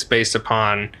think it's based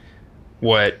upon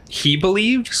what he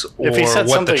believes or If he said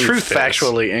what the something truth is?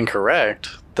 factually incorrect,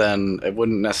 then it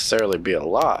wouldn't necessarily be a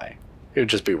lie. It would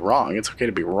just be wrong. It's okay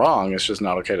to be wrong. It's just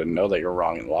not okay to know that you're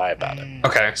wrong and lie about it.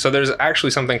 Okay, so there's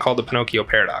actually something called the Pinocchio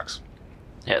paradox.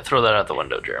 Yeah, throw that out the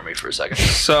window, Jeremy, for a second.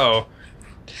 So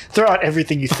Throw out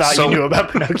everything you thought So- you knew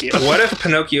about Pinocchio. what if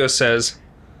Pinocchio says,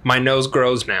 "My nose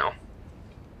grows now"?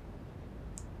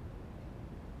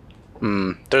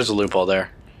 There's a loophole there.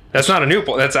 That's not a new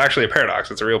point. That's actually a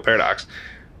paradox. It's a real paradox.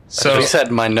 So If he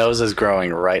said, my nose is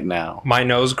growing right now. my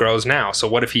nose grows now. So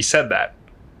what if he said that?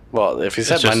 Well, if he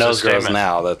said It's my just a nose grows statement.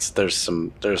 now, there's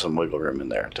some wiggle room in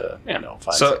there to find.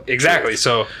 So some exactly. truth.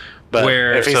 So But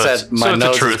where if he so said it's- my so it's the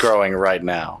nose is truth. growing right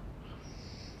now,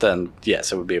 then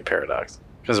yes, it would be a paradox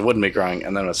because it wouldn't be growing,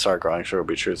 and then it would start growing. Sure, it would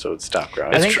be true, so it would stop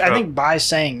growing. I think true. I think by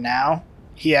saying now,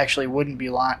 he actually wouldn't be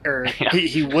lying, or Yeah.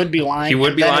 he would be lying. he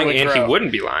would be then it lying would and he grow.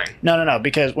 wouldn't be lying. No,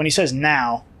 because when he says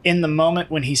now, in the moment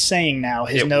when he's saying now,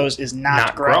 his It- nose is not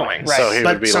not growing. Right. So he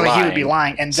would be so lying. he would be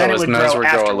lying, and so then it his would nose grow would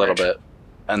grow a little afterwards. bit,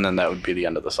 and then that would be the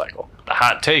end of the cycle. The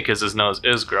hot take is his nose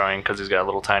is growing because he's got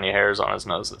little tiny hairs on his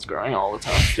nose that's growing all the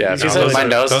time. Yeah, if he No, said those my are-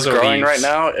 nose those is are growing right leaves.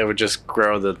 now, it would just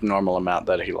grow the normal amount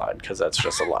that he lied because that's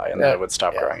just a lie, and then it would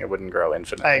stop growing. It wouldn't grow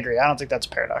infinitely. I agree. I don't think that's a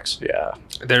paradox. Yeah,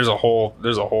 There's a whole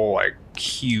like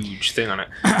huge thing on it.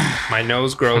 My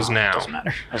nose grows now. Doesn't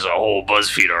matter. There's a whole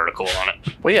BuzzFeed article on it.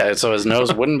 well, yeah. So his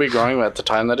nose wouldn't be growing at the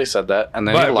time that he said that, and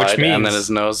then But he which lied, and then means- his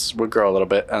nose would grow a little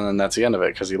bit, and then that's the end of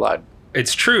it because he lied.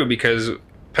 It's true because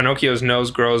Pinocchio's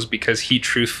nose grows because he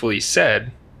truthfully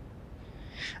said.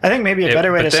 I think maybe a Yeah,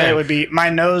 better way but to say then- it would be, my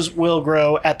nose will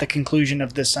grow at the conclusion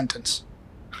of this sentence.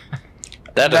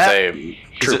 That That- is a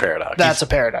true paradox. That's a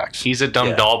paradox. He's a dumb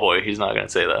Yeah. doll boy. He's not going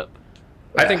to say that.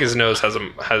 I think his nose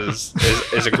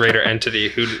is a greater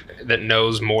entity that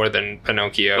knows more than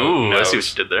Pinocchio Ooh, I knows. see what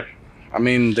you did there. I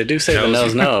mean, they do say the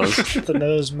Nose. nose knows. The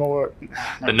nose more.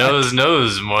 The nose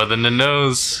knows more than the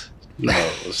nose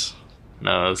knows.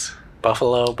 knows.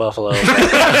 Buffalo, buffalo.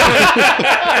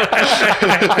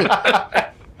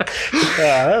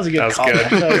 Yeah, that was a good That was call. good.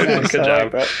 That was nice. Good I job.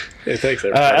 like that. Hey, thanks,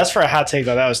 As for a hot take,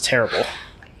 though, that was terrible.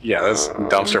 yeah, that's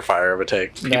dumpster fire of a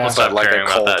take. People Yeah. stopped Like a caring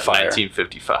about cold that in fire.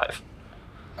 1955.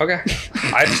 Okay.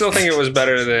 I still think it was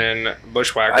better than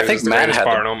Bushwhackers. I think It's the Matt greatest had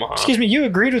bar the- in Omaha. Excuse me, you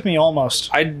agreed with me almost.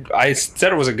 I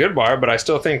said it was a good bar, but I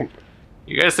still think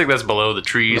You guys think that's below the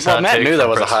trees? Well, hot Matt take knew that from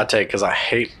was a Preston? hot take because I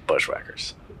hate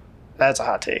Bushwhackers. That's a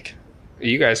hot take.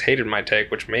 you guys hated my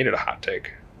take, which made it a hot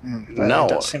take. No. That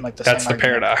does seem like the That's same the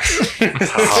argument. paradox.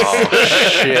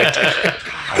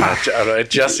 Oh shit!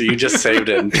 Jesse, you just saved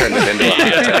it and turned it into a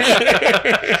hot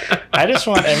take. I just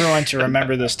want everyone to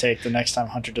remember this take the next time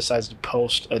Hunter decides to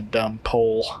post a dumb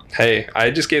poll. Hey,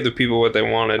 I just gave the people what they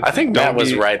wanted. I think Don't Matt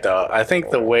was be- right though. I think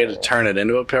the way to turn it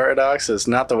into a paradox is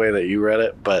not the way that you read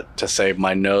it, but to say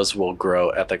my nose will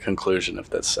grow at the conclusion of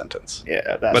this sentence.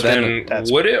 Yeah, that's But then,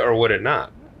 that's, would it or would it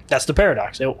not? that's the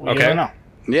paradox. You Okay. don't know.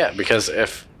 Yeah, because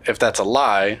if that's a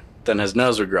lie, then his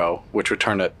nose would grow, which would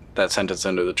turn that sentence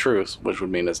into the truth, which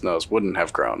would mean his nose wouldn't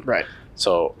have grown. Right.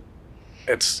 So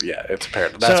it's a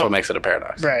paradox. That's So- what makes it a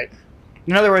paradox. Right.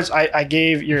 In other words, I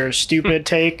gave your stupid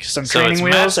take some So training it's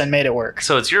wheels Matt's- and made it work.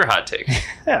 So it's your hot take.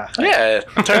 Yeah. Yeah,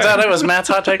 it turns out it was Matt's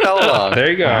hot take all along. There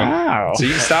you go. Wow. So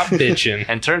you can stop bitching.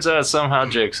 And turns out it's somehow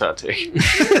Jake's hot take.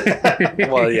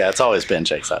 Well, yeah, it's always been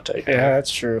Jake's hot take. Yeah,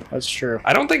 that's true. That's true.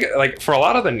 I don't think, like, for a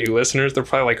lot of the new listeners, they're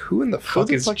probably like, who in the fuck,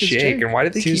 the is, fuck is Jake? Jake? And why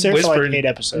did they He was keep there for like whispering 8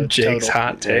 episodes Jake's total.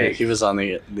 hot Yeah, take? he was on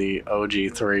the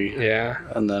OG3, Yeah.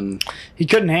 and then He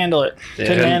couldn't handle it. Yeah.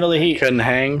 Couldn't handle the heat. couldn't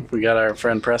hang. We got our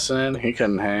friend Preston in. He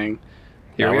couldn't hang.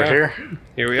 Here Now we we're are. here.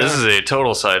 Here we This are. is a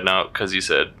total side note because you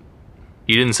said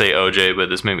you didn't say OJ, but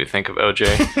this made me think of OJ.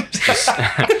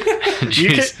 You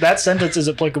could, Jeez. that sentence is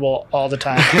applicable all the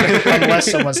time, unless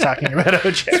someone's talking about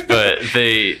OJ. But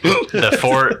the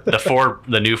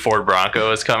new Ford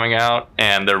Bronco is coming out,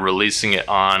 and they're releasing it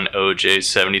on OJ's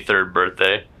 73rd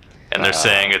birthday, and they're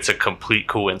saying it's a complete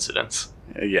coincidence.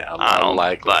 Yeah, I don't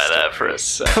like buy that for a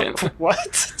second.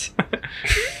 What?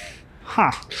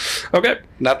 Huh. Okay.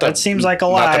 Not That seems like a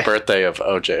Not lie. the birthday of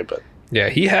OJ, but Yeah,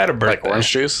 he had a birthday. like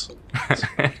orange juice,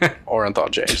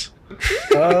 Orenthal James.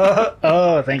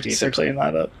 Oh, thank you for clearing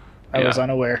that up. I was Yeah.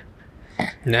 unaware.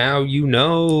 Now you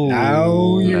know.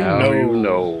 Now you know.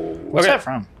 know. What's Okay. that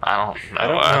from? I don't know.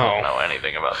 don't I know. don't know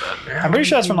anything about that. I'm pretty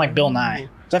sure that's from like Bill Nye. Is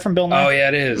that from Bill Nye? Oh, yeah,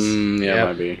 it is. Yeah, Yep.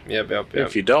 might be. Yep.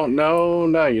 If you don't know,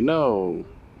 now you know,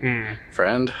 Mm.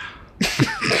 friend.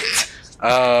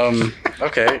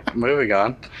 Okay, moving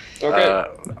on. Okay.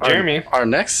 Jeremy. Our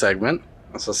next segment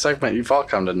is a segment you've all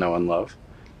come to know and love.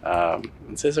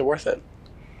 It's Is It Worth It?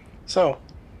 So,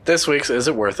 this week's Is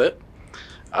It Worth It?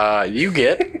 You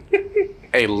get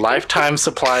a lifetime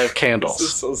supply of This is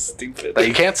candles so stupid. that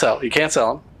you can't sell. You can't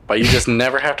sell them, but you just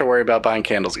never have to worry about buying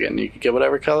candles again. You can get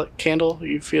whatever color candle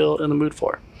you feel in the mood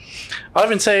for. I'll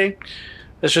even say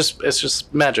it's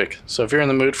just magic. So if you're in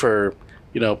the mood for,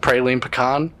 praline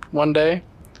pecan one day,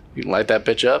 you can light that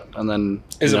bitch up, and then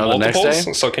Is it the next multiples?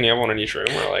 day. So can you have one in each room?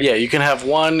 Or like, Yeah, you can have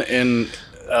one in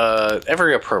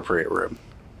every appropriate room.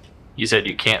 You said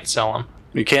you can't sell them.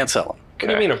 You can't sell them. What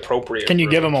do you mean appropriate? Can you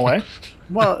give room? them away?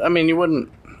 Well, I mean, you wouldn't.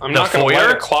 I'm The not going to light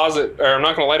foyer? a closet, or I'm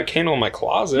not going to light a candle in my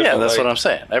closet. Yeah, but, that's like, what I'm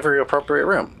saying. Every appropriate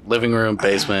room: living room,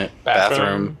 basement,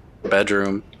 Bathroom.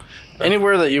 bedroom,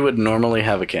 anywhere that you would normally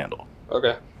have a candle.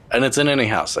 Okay. And it's in any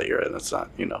house that you're in. It's not,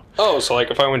 Oh, so like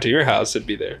if I went to your house, it'd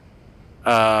be there.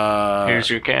 Here's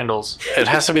your candles. It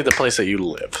has to be the place that you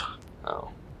live. Oh.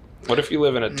 What if you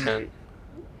live in a tent?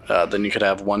 Then you could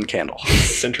have one candle.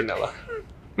 Cinternella.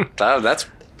 That's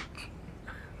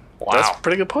Wow. that's a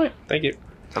pretty good point. Thank you.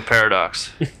 A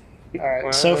paradox. All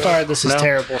right. So far, this is No.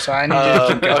 terrible. So I need you to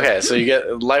keep going. Okay, so you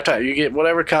get lifetime. You get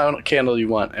whatever candle you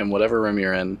want in whatever room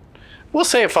you're in. We'll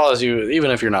say it follows you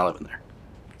even if you're not living there.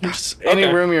 Just any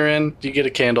Okay. room you're in, you get a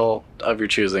candle of your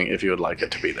choosing if you would like it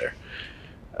to be there.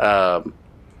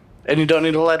 And you don't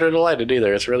need a lighter to light it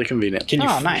either. It's really convenient. Can you,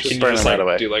 Oh, nice. can Just you burn just it right like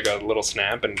away. do like a little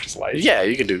snap and just light? Yeah,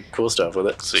 you could do cool stuff with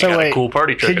it. So you So got wait, a cool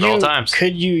party trick at all times.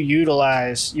 Could you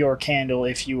utilize your candle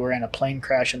if you were in a plane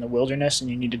crash in the wilderness and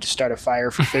you needed to start a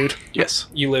fire for food? Yes.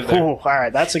 You live there. Ooh, all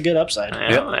right, that's a good upside. Yeah,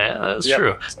 Yep. yeah, that's Yep.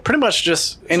 true. Pretty much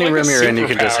just any like a room you're in, you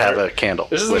can just superpower. have a candle.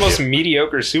 This is the with most you.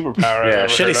 mediocre superpower. I've Yeah, ever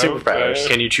shitty heard of. superpowers.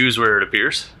 Can you choose where it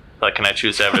appears? Like, can I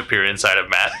choose to have it appear inside of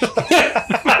Matt? You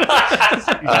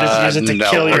just use it to no,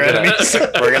 kill your we're gonna- enemies.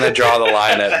 We're gonna draw the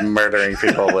line at murdering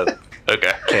people with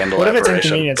Okay. candle What if it's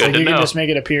apparition. inconvenient? Good Like to you can know. just make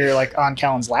it appear like on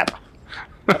Callan's lap.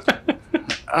 No,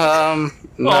 Oh,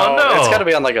 no. it's got to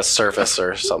be on like a surface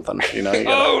or something. You gotta,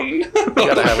 Oh no! you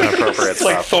gotta have an appropriate It's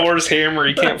like spot. Thor's hammer.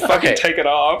 You can't fucking Okay. take it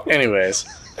off. Anyways,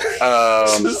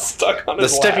 It's just stuck on the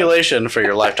his lap. stipulation for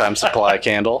your lifetime supply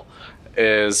candle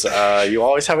is you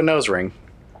always have a nose ring.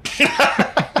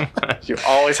 You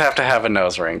always have to have a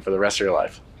nose ring for the rest of your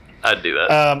life. I'd do that.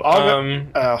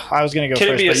 I was gonna go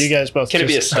first, but you guys both. Can it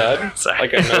be a stud? Sorry.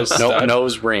 Like a nose No, stud?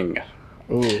 nose ring.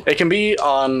 Ooh. It can be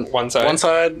on One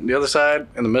side? the other side,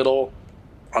 in the middle,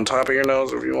 on top of your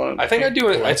nose if you want. I think I do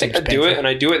it. I that think I seems do it, painful. and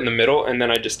I do it in the middle, and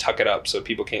then I just tuck it up so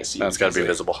people can't see. That's got to be easily.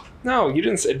 visible. No, you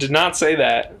didn't. It did not say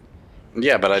that.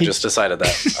 Yeah, but I just decided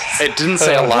that. It didn't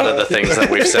say a lot of the things that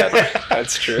we've said.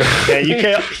 That's true. Yeah, you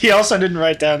can. He also didn't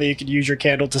write down that you could use your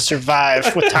candle to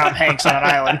survive with Tom Hanks on an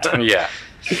island. Yeah.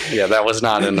 Yeah, that was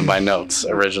not in my notes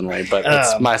originally, but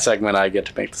it's my segment. I get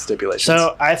to make the stipulations.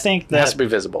 So I think it has that to be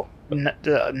visible.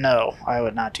 no, I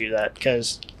would not do that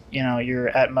because you're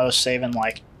at most saving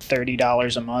like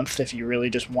 $30 a month if you really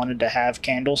just wanted to have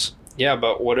candles. Yeah,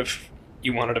 but what if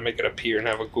you wanted to make it appear and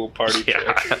have a cool party Yeah,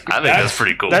 trick? I think that's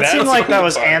pretty cool. That seemed That's like the that cool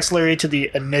was part. ancillary to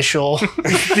the initial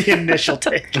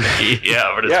take.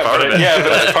 Yeah, but it's Yeah, part but of it. Yeah, but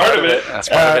that's part of it. That's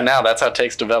part of it now. That's how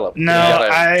takes develop. No, you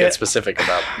gotta I- get specific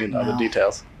about the No.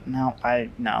 details. No,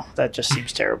 that just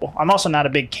seems terrible. I'm also not a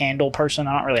big candle person.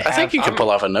 I don't really have. I think you could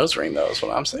pull off a nose ring, though, is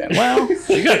what I'm saying. Well,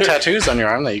 You got tattoos on your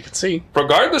arm that you can see.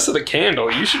 Regardless of the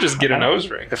candle, you should just get a nose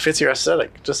ring. It fits your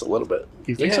aesthetic just a little bit.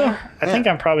 you think Yeah. so? I think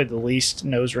I'm probably the least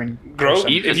nose ring. Grow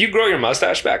person. if you grow your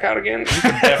mustache back out again, you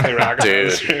can definitely rock a Dude.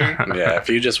 nose ring. Yeah, if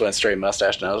you just went straight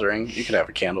mustache nose ring, you could have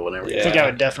a candle whenever you I think Yeah. I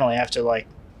would definitely have to like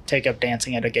take up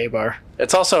dancing at a gay bar.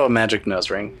 It's also a magic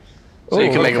nose ring. So you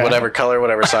Ooh, can make it okay. whatever color,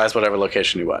 whatever size, whatever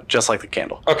location you want, just like the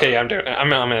candle. Okay, yeah, I'm doing it.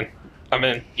 I'm in. I'm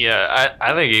in. Yeah,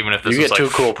 I think even if this You was get like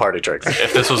two cool party tricks.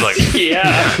 if this was like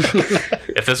Yeah.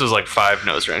 if this was like 5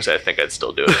 nose rings, I think I'd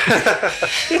still do it.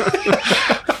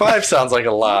 5 sounds like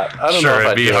a lot. I don't know Sure, if it'd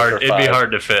I'd be do it hard. for It'd be 5.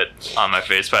 hard to fit on my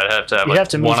face, but I'd have to have You'd like have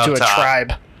to move one to up a top.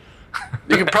 tribe.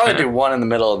 You could probably do one in the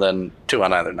middle and then 2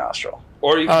 on either nostril.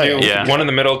 Or you Oh, can do yeah. one in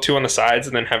the middle, 2 on the sides,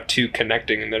 and then have 2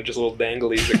 connecting, and they're just little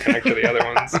danglies that connect to the other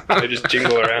ones. They just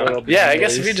jingle around. Yeah, I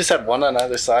guess if you just had one on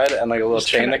either side and like a little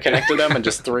chain that connected them and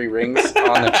just 3 rings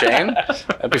on the chain,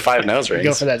 that'd be 5 nose You go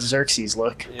rings. for that Xerxes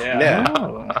look. Yeah. Yeah.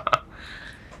 Oh.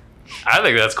 I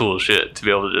think that's cool as shit to be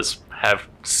able to just have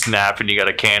snap and you got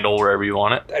a candle wherever you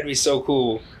want it. That'd be so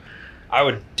cool. I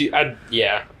would do.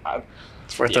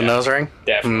 It's worth the Yeah. nose ring?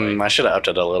 Definitely. I should have upped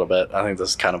it a little bit. I think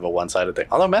this is kind of a one-sided thing.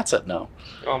 Although Matt said no.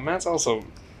 Oh, Matt's also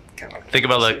kind of. Think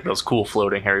about like those cool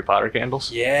floating Harry Potter candles.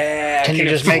 Yeah. Can you it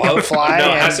just make them float? fly No,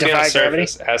 it and has to be on a defy gravity?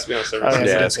 surface. It has to be on a surface. Okay.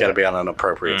 Yeah, it's got to be on an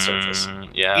appropriate surface.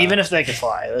 Yeah. Even if they could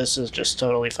fly, this is just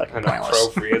totally fucking An pointless.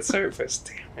 appropriate surface.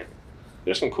 Damn it.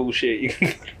 There's some cool shit you can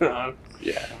put it on.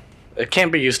 Yeah. It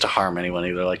can't be used to harm anyone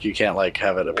either. Like you can't like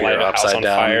have it Light appear a house upside on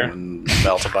down fire. and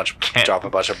melt a bunch, drop a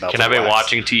bunch of melted Can I be wax.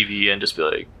 watching TV and just be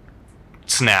like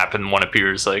snap and one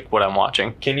appears like what I'm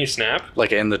watching? Can you snap?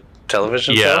 like in the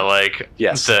television Yeah, show? like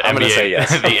Yes, the I'm NBA, gonna say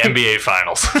yes. the NBA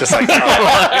finals. Just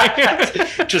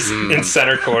like Just in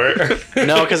center court.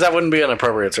 no, because that wouldn't be an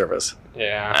appropriate surface.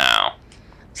 Yeah. Wow.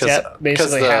 So that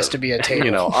basically has to be a table.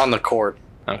 You know, on the court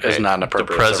Okay. is not an The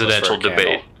appropriate presidential surface for a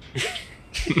candle. debate.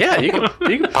 Yeah, you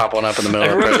can pop one up in the middle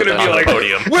Everyone's of the gonna be presidential like,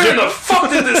 podium. where the fuck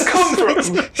did this come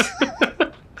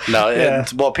from? No, Yeah.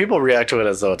 well, people react to it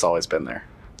as though it's always been there.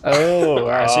 Oh, all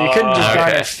right. So you couldn't just Okay.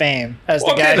 garner fame as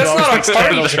the Okay, guy who that's always not makes a part of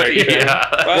candles. the trick.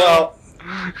 Yeah. Well,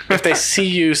 if they see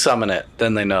you summon it,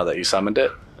 then they know that you summoned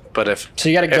it. But if So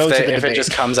you got to go to the if it debate.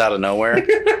 just comes out of nowhere,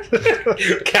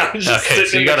 Count just Okay, sitting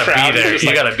so you in the gotta crowd be there. just You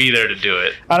like, gotta be there to do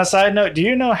it. On a side note, do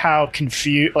you know how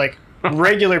confused, like,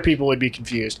 regular people would be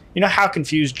confused? You know how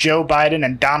confused Joe Biden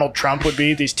and Donald Trump would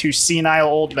be? These two senile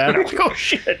old men. Like, oh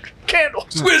shit,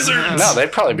 candles. wizards. no,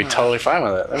 they'd probably be totally fine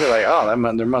with it. They'd be like, "Oh,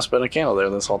 there must have been a candle there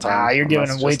this whole time." Ah, you're giving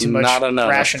That's them way just too much not enough.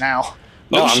 rationale.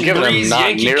 No, I'm Ocean giving them breeze, not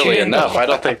Yankee nearly Candle. enough. I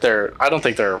don't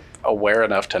think they're aware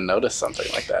enough to notice something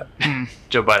like that.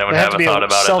 Joe Biden would They have have to a be thought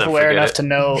about it. self-aware Then enough forget to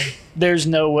know there's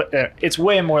no. It's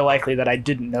way more likely that I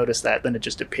didn't notice that than it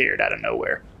just appeared out of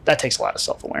nowhere. That takes a lot of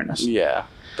self-awareness. Yeah,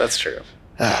 that's true.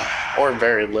 Or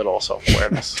very little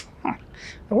self-awareness.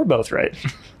 We're both right.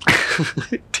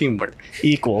 Teamwork.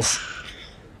 Equals.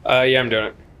 Yeah, I'm doing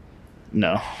it.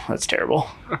 No, that's terrible.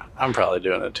 I'm probably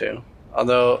doing it too.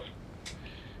 Although,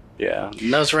 yeah,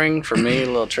 nose ring for me a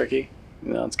little tricky.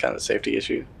 You know, it's kind of a safety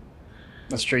issue.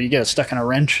 That's true. You get stuck in a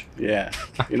wrench. Yeah,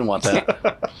 you don't want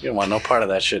that. You don't want no part of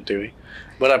that shit, do we?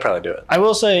 But I'd probably do it. I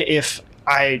will say if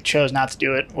I chose not to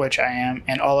do it, which I am,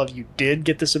 and all of you did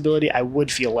get this ability, I would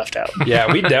feel left out.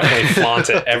 Yeah, we definitely flaunt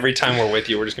it every time we're with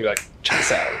you. We're just gonna be like, check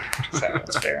this out. Check this out.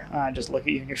 That's fair. I just look at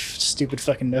you and your stupid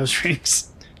fucking nose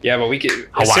rings. Yeah, but we could.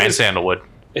 Hawaiian sandalwood.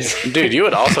 Dude, you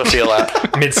would also feel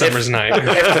that. Midsummer's Night.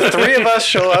 If the 3 of us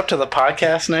show up to the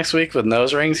podcast next week with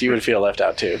nose rings, you would feel left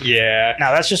out too. Yeah.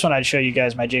 Now, that's just when I'd show you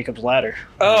guys my Jacob's Ladder.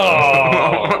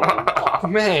 Oh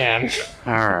man.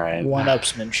 All right.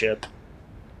 One-upsmanship.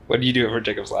 Would you do it for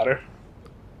Jacob's Ladder?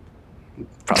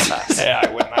 Probably not. Yeah,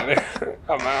 I wouldn't either.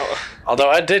 I'm out. Although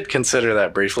I did consider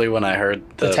that briefly when I heard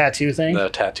The tattoo thing? The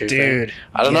tattoo Dude, thing.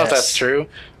 I don't know if yes. that's true,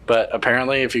 but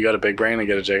apparently if you go to Big Brain and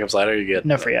get a Jacob's Ladder, you get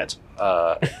No free ads.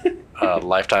 a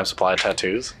lifetime supply of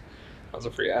tattoos. That was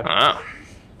a free ad. Oh.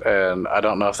 And I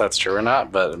don't know if that's true or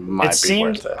not, but it might It be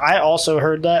seemed, worth it. I also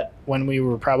heard that when we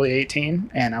were probably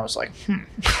 18, and I was like,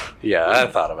 Yeah, I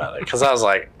thought about it because I was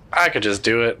like, I could just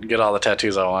do it, get all the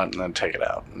tattoos I want, and then take it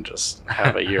out and just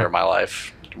have a year of my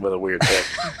life with a weird pick.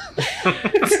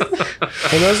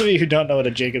 For those of you who don't know what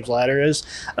a Jacob's Ladder is,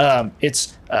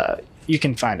 it's you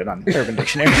can find it on Urban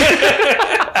Dictionary.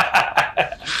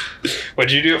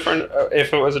 Would you do it for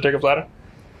if it was a Jacob's Ladder?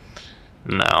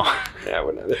 No. Yeah, I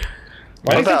wouldn't either.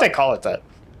 Why do you think about- they call it that?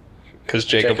 Because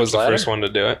Jacob was Jacob's the Ladder? first one to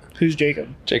do it. Who's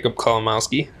Jacob? Jacob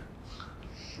Kolomowski.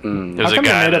 Mm. There's How a come the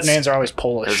guy made-up that's names are always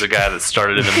Polish? there's a guy that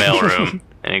started in the mailroom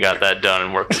and he got that done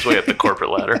and worked his way up the corporate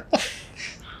ladder.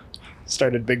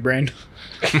 Started Big Brain.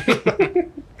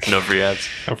 No free ads.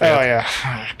 Oh, yeah.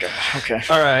 Oh, God. Okay.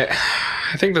 All right.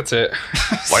 I think that's it.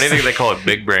 Why do you think they call it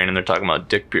big brain and they're talking about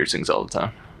dick piercings all the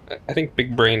time? I think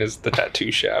Big Brain is the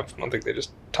tattoo shop. I don't think they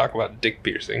just talk about dick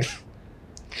piercing.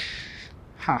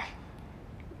 Huh.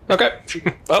 Okay.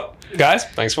 Well, guys,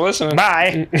 thanks for listening.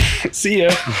 Bye. See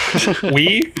ya.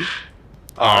 We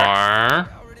Are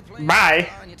Bye.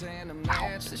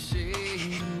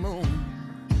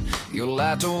 Your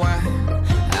light to wine,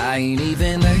 I ain't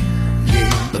even there,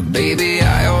 yeah. But baby,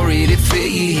 I already feel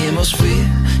your hemisphere,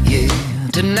 yeah.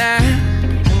 Tonight,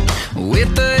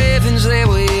 with the heavens there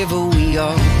wherever we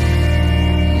are.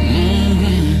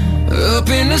 Up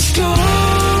in the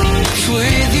stars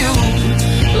with you,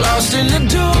 lost in the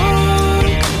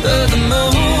dark of the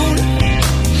moon.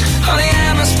 Honey,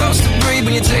 how am I supposed to breathe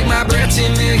when you take my breath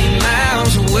 10 million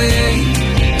miles away?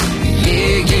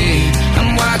 Yeah, yeah,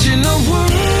 I'm watching the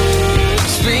world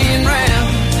spin round,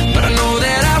 but I know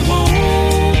that I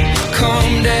won't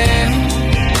come down.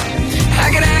 How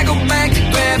can I go back to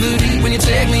gravity when you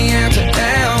take me out to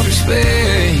outer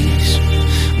space?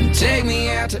 Take me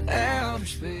out to outer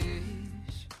space.